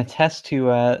 I can attest to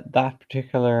that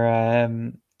particular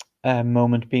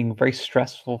moment being very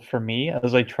stressful for me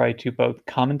as I try to both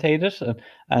commentate it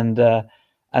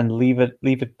and leave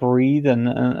it breathe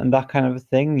and that kind of a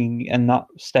thing, and not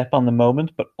step on the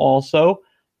moment, but also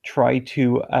try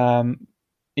to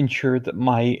ensure that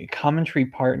my commentary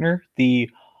partner, the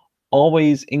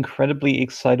always incredibly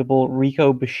excitable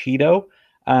Rico Bushido,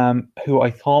 who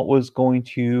I thought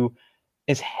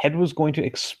his head was going to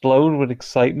explode with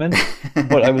excitement,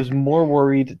 but I was more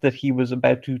worried that he was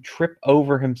about to trip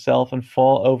over himself and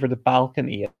fall over the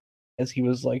balcony as he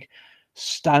was like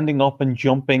standing up and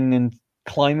jumping and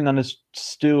climbing on his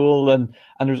stool, and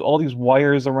there's all these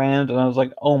wires around, and I was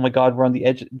like, oh my god, we're on the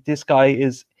edge. This guy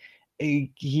is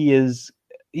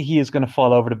going to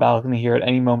fall over the balcony here at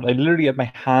any moment. I literally had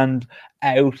my hand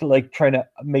out, like trying to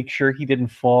make sure he didn't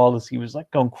fall as he was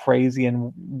like going crazy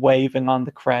and waving on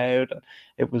the crowd.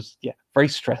 It was, very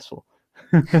stressful.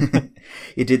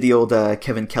 You did the old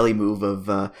Kevin Kelly move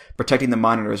of protecting the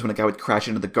monitors when a guy would crash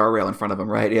into the guardrail in front of him,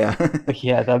 right? Yeah.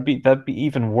 Yeah, that'd be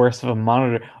even worse if a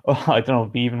monitor. Oh, I don't know,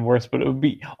 it'd be even worse, but it would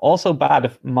be also bad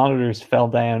if monitors fell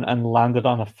down and landed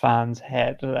on a fan's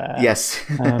head. Yes.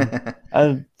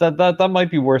 That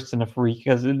might be worse than if Rico,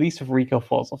 because at least if Rico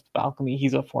falls off the balcony,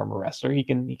 he's a former wrestler. He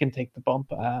can take the bump.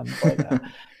 But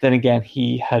then again,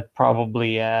 he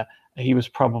was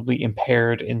probably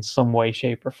impaired in some way,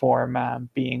 shape, or form,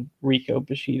 being Rico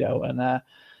Bushido, and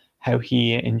how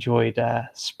he enjoyed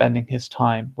spending his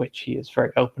time, which he is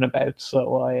very open about.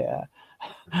 So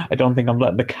I don't think I'm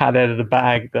letting the cat out of the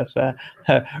bag that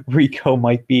Rico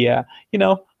might be,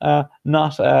 not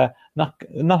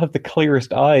have the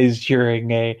clearest eyes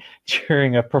during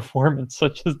a performance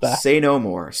such as that. Say no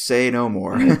more.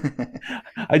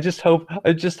 I just hope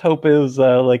it was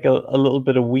like a little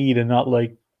bit of weed and not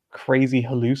like crazy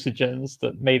hallucinogens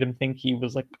that made him think he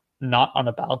was like not on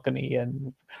a balcony,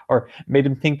 or made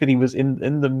him think that he was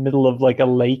in the middle of like a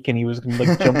lake and he was going to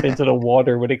like jump into the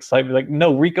water with excitement. Like,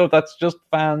 no, Rico, that's just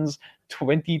fans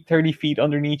 20-30 feet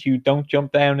underneath you. Don't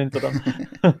jump down into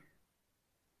them.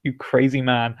 You crazy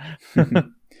man.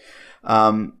 We're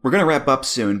going to wrap up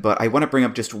soon, but I want to bring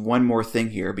up just one more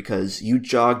thing here because you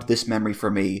jogged this memory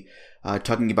for me,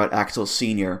 talking about Axel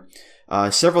Sr.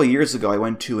 Several years ago, I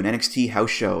went to an NXT house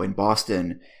show in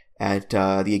Boston at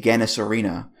the Agganis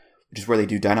Arena, which is where they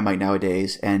do Dynamite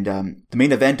nowadays. And the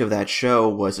main event of that show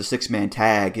was a 6-man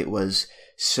tag. It was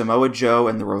Samoa Joe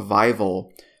and the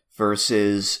Revival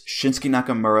versus Shinsuke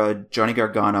Nakamura, Johnny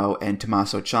Gargano, and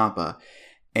Tommaso Ciampa.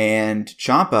 And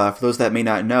Ciampa, for those that may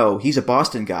not know, he's a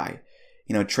Boston guy,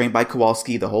 trained by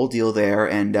Kowalski, the whole deal there.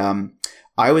 And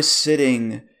I was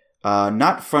sitting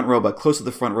not front row, but close to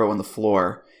the front row on the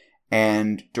floor.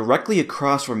 And directly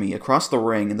across from me, across the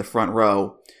ring in the front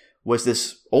row, was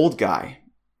this old guy.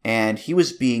 And he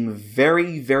was being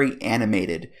very, very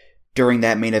animated during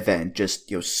that main event.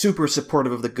 Just, super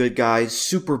supportive of the good guys,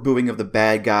 super booing of the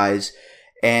bad guys.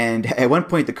 And at one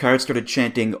point, the crowd started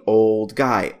chanting, old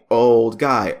guy, old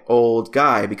guy, old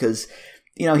guy, because,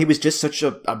 he was just such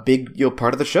a big,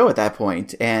 part of the show at that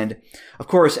point. And, of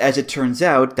course, as it turns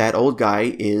out, that old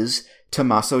guy is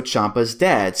Tommaso Ciampa's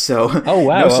dad. So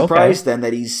no surprise then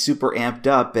that he's super amped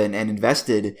up and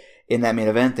invested in that main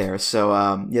event there.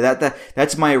 So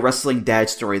that's my wrestling dad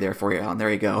story there for you, Alan. There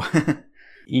you go.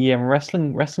 Yeah,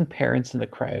 wrestling parents in the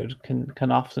crowd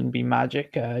can often be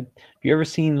magic. Have you ever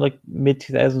seen like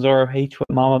mid-2000s ROH with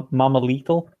Mama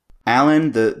Lethal?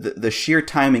 Alan, the sheer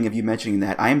timing of you mentioning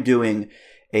that, I'm doing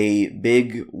a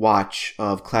big watch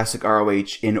of classic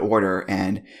ROH in order,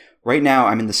 and right now,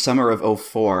 I'm in the summer of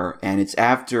 2004, and it's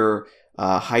after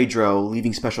Hydro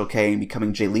leaving Special K and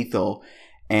becoming Jay Lethal.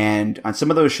 And on some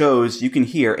of those shows, you can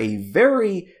hear a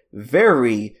very,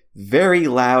 very, very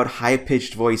loud,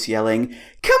 high-pitched voice yelling,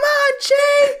 "Come on,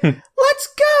 Jay! Let's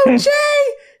go,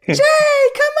 Jay! Jay,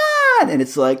 come on!" And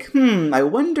it's like, I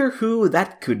wonder who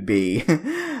that could be.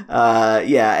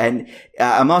 And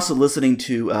I'm also listening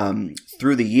to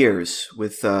Through the Years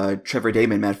with Trevor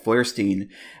Damon, Matt Feuerstein,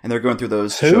 and they're going through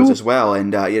those shows as well.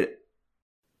 And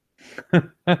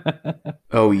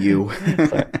oh, you.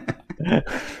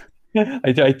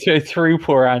 I threw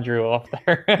poor Andrew off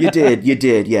there. You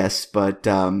did, yes. But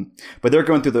they're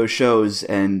going through those shows,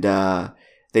 and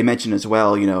they mention as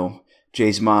well,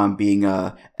 Jay's mom being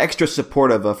extra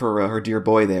supportive of her dear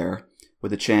boy there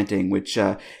with the chanting, which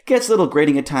gets a little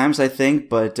grating at times, I think,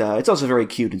 but it's also very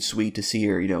cute and sweet to see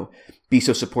her, be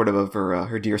so supportive of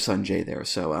her dear son Jay there.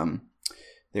 So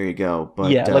there you go.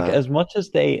 But yeah, like as much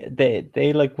as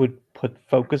they like would put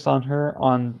focus on her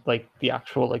on like the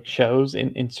actual like shows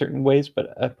in certain ways,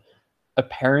 but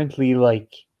apparently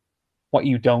like what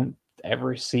you don't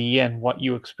ever see and what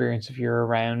you experience if you're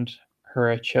around her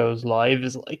at shows live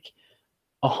is like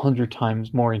 100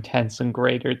 times more intense and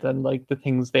greater than like the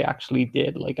things they actually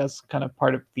did, like as kind of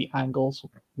part of the angles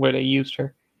where they used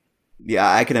her.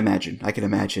 Yeah, I can imagine.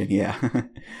 Yeah.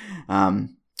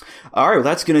 All right, well,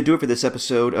 that's going to do it for this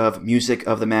episode of Music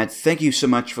of the Mat. Thank you so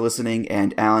much for listening.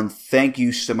 And Alan, thank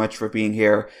you so much for being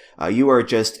here. You are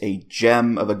just a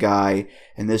gem of a guy,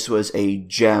 and this was a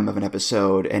gem of an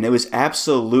episode. And it was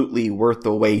absolutely worth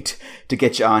the wait to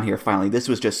get you on here finally. This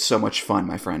was just so much fun,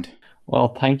 my friend.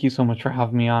 Well, thank you so much for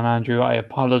having me on, Andrew. I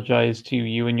apologize to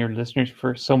you and your listeners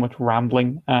for so much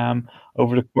rambling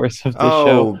over the course of the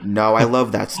show. Oh, no, I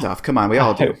love that stuff. Come on, we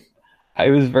all do. I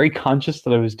was very conscious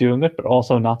that I was doing it, but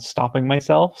also not stopping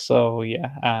myself. So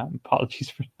yeah, apologies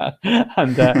for that.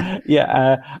 And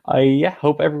I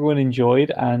hope everyone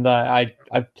enjoyed. And I've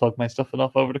plugged my stuff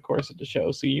enough over the course of the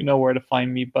show, so you know where to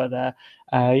find me. But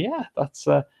that's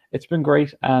it's been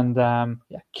great. And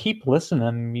keep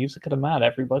listening. Music of the Mat,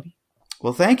 everybody.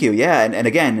 Well, thank you. Yeah, and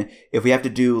again, if we have to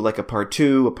do like a part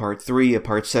 2, a part 3, a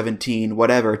part 17,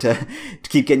 whatever, to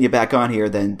keep getting you back on here,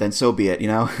 then so be it.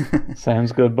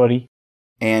 Sounds good, buddy.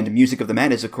 And Music of the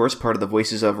Mat is, of course, part of the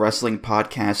Voices of Wrestling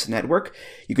Podcast Network.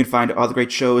 You can find all the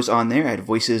great shows on there at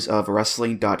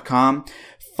voicesofwrestling.com.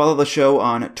 Follow the show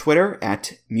on Twitter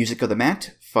at Music of the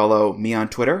Mat. Follow me on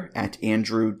Twitter at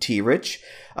Andrew T. Rich.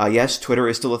 Yes, Twitter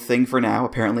is still a thing for now,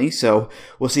 apparently, so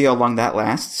we'll see how long that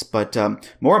lasts. But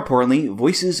more importantly,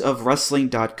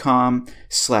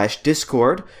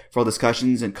 voicesofwrestling.com/Discord for all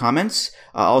discussions and comments.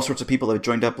 All sorts of people have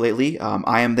joined up lately.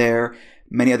 I am there.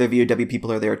 Many other VOW people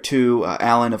are there too.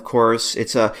 Alan, of course.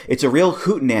 It's a real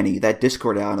hootenanny, that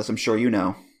Discord, Alan, as I'm sure you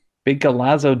know. Big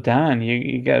Galazzo Dan.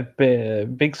 You got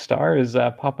big stars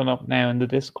popping up now in the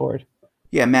Discord.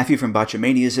 Yeah, Matthew from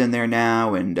Botchamania is in there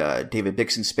now, and David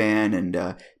Bixenspan, and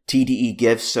TDE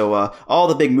Gifts. So all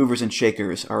the big movers and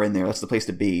shakers are in there. That's the place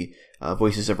to be.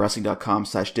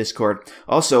 Voicesofwrestling.com/Discord.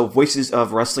 Also,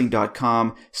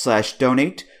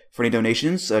 voicesofwrestling.com/donate. For any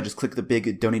donations, just click the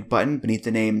big donate button beneath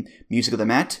the name Music of the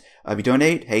Mat. If you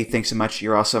donate, hey, thanks so much.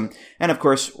 You're awesome. And of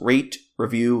course, rate,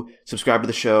 review, subscribe to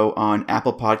the show on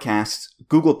Apple Podcasts,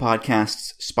 Google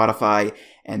Podcasts, Spotify,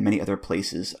 and many other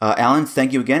places. Alan,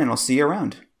 thank you again, and I'll see you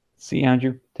around. See you,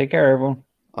 Andrew. Take care, everyone.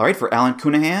 All right, for Alan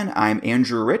Counihan, I'm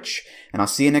Andrew Rich, and I'll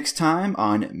see you next time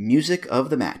on Music of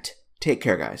the Mat. Take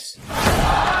care, guys.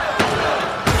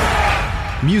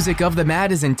 Music of the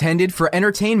Mat is intended for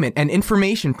entertainment and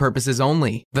information purposes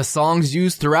only. The songs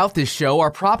used throughout this show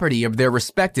are property of their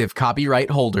respective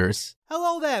copyright holders.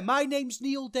 Hello there, my name's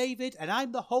Neil David, and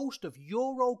I'm the host of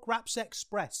Eurograps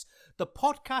Express, the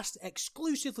podcast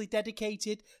exclusively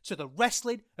dedicated to the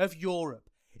wrestling of Europe.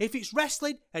 If it's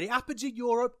wrestling and it happens in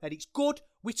Europe and it's good,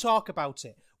 we talk about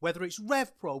it. Whether it's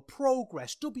Rev Pro,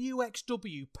 Progress,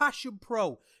 WXW, Passion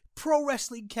Pro, Pro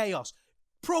Wrestling Chaos,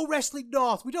 Pro Wrestling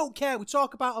North, we don't care, we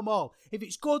talk about them all. If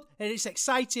it's good and it's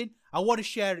exciting, I want to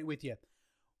share it with you.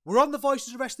 We're on the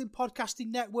Voices of Wrestling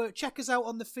Podcasting Network. Check us out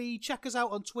on the feed, check us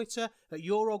out on Twitter at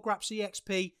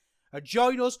EuroGrapsEXP, and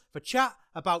join us for chat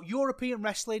about European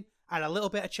wrestling and a little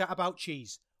bit of chat about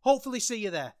cheese. Hopefully see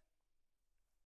you there.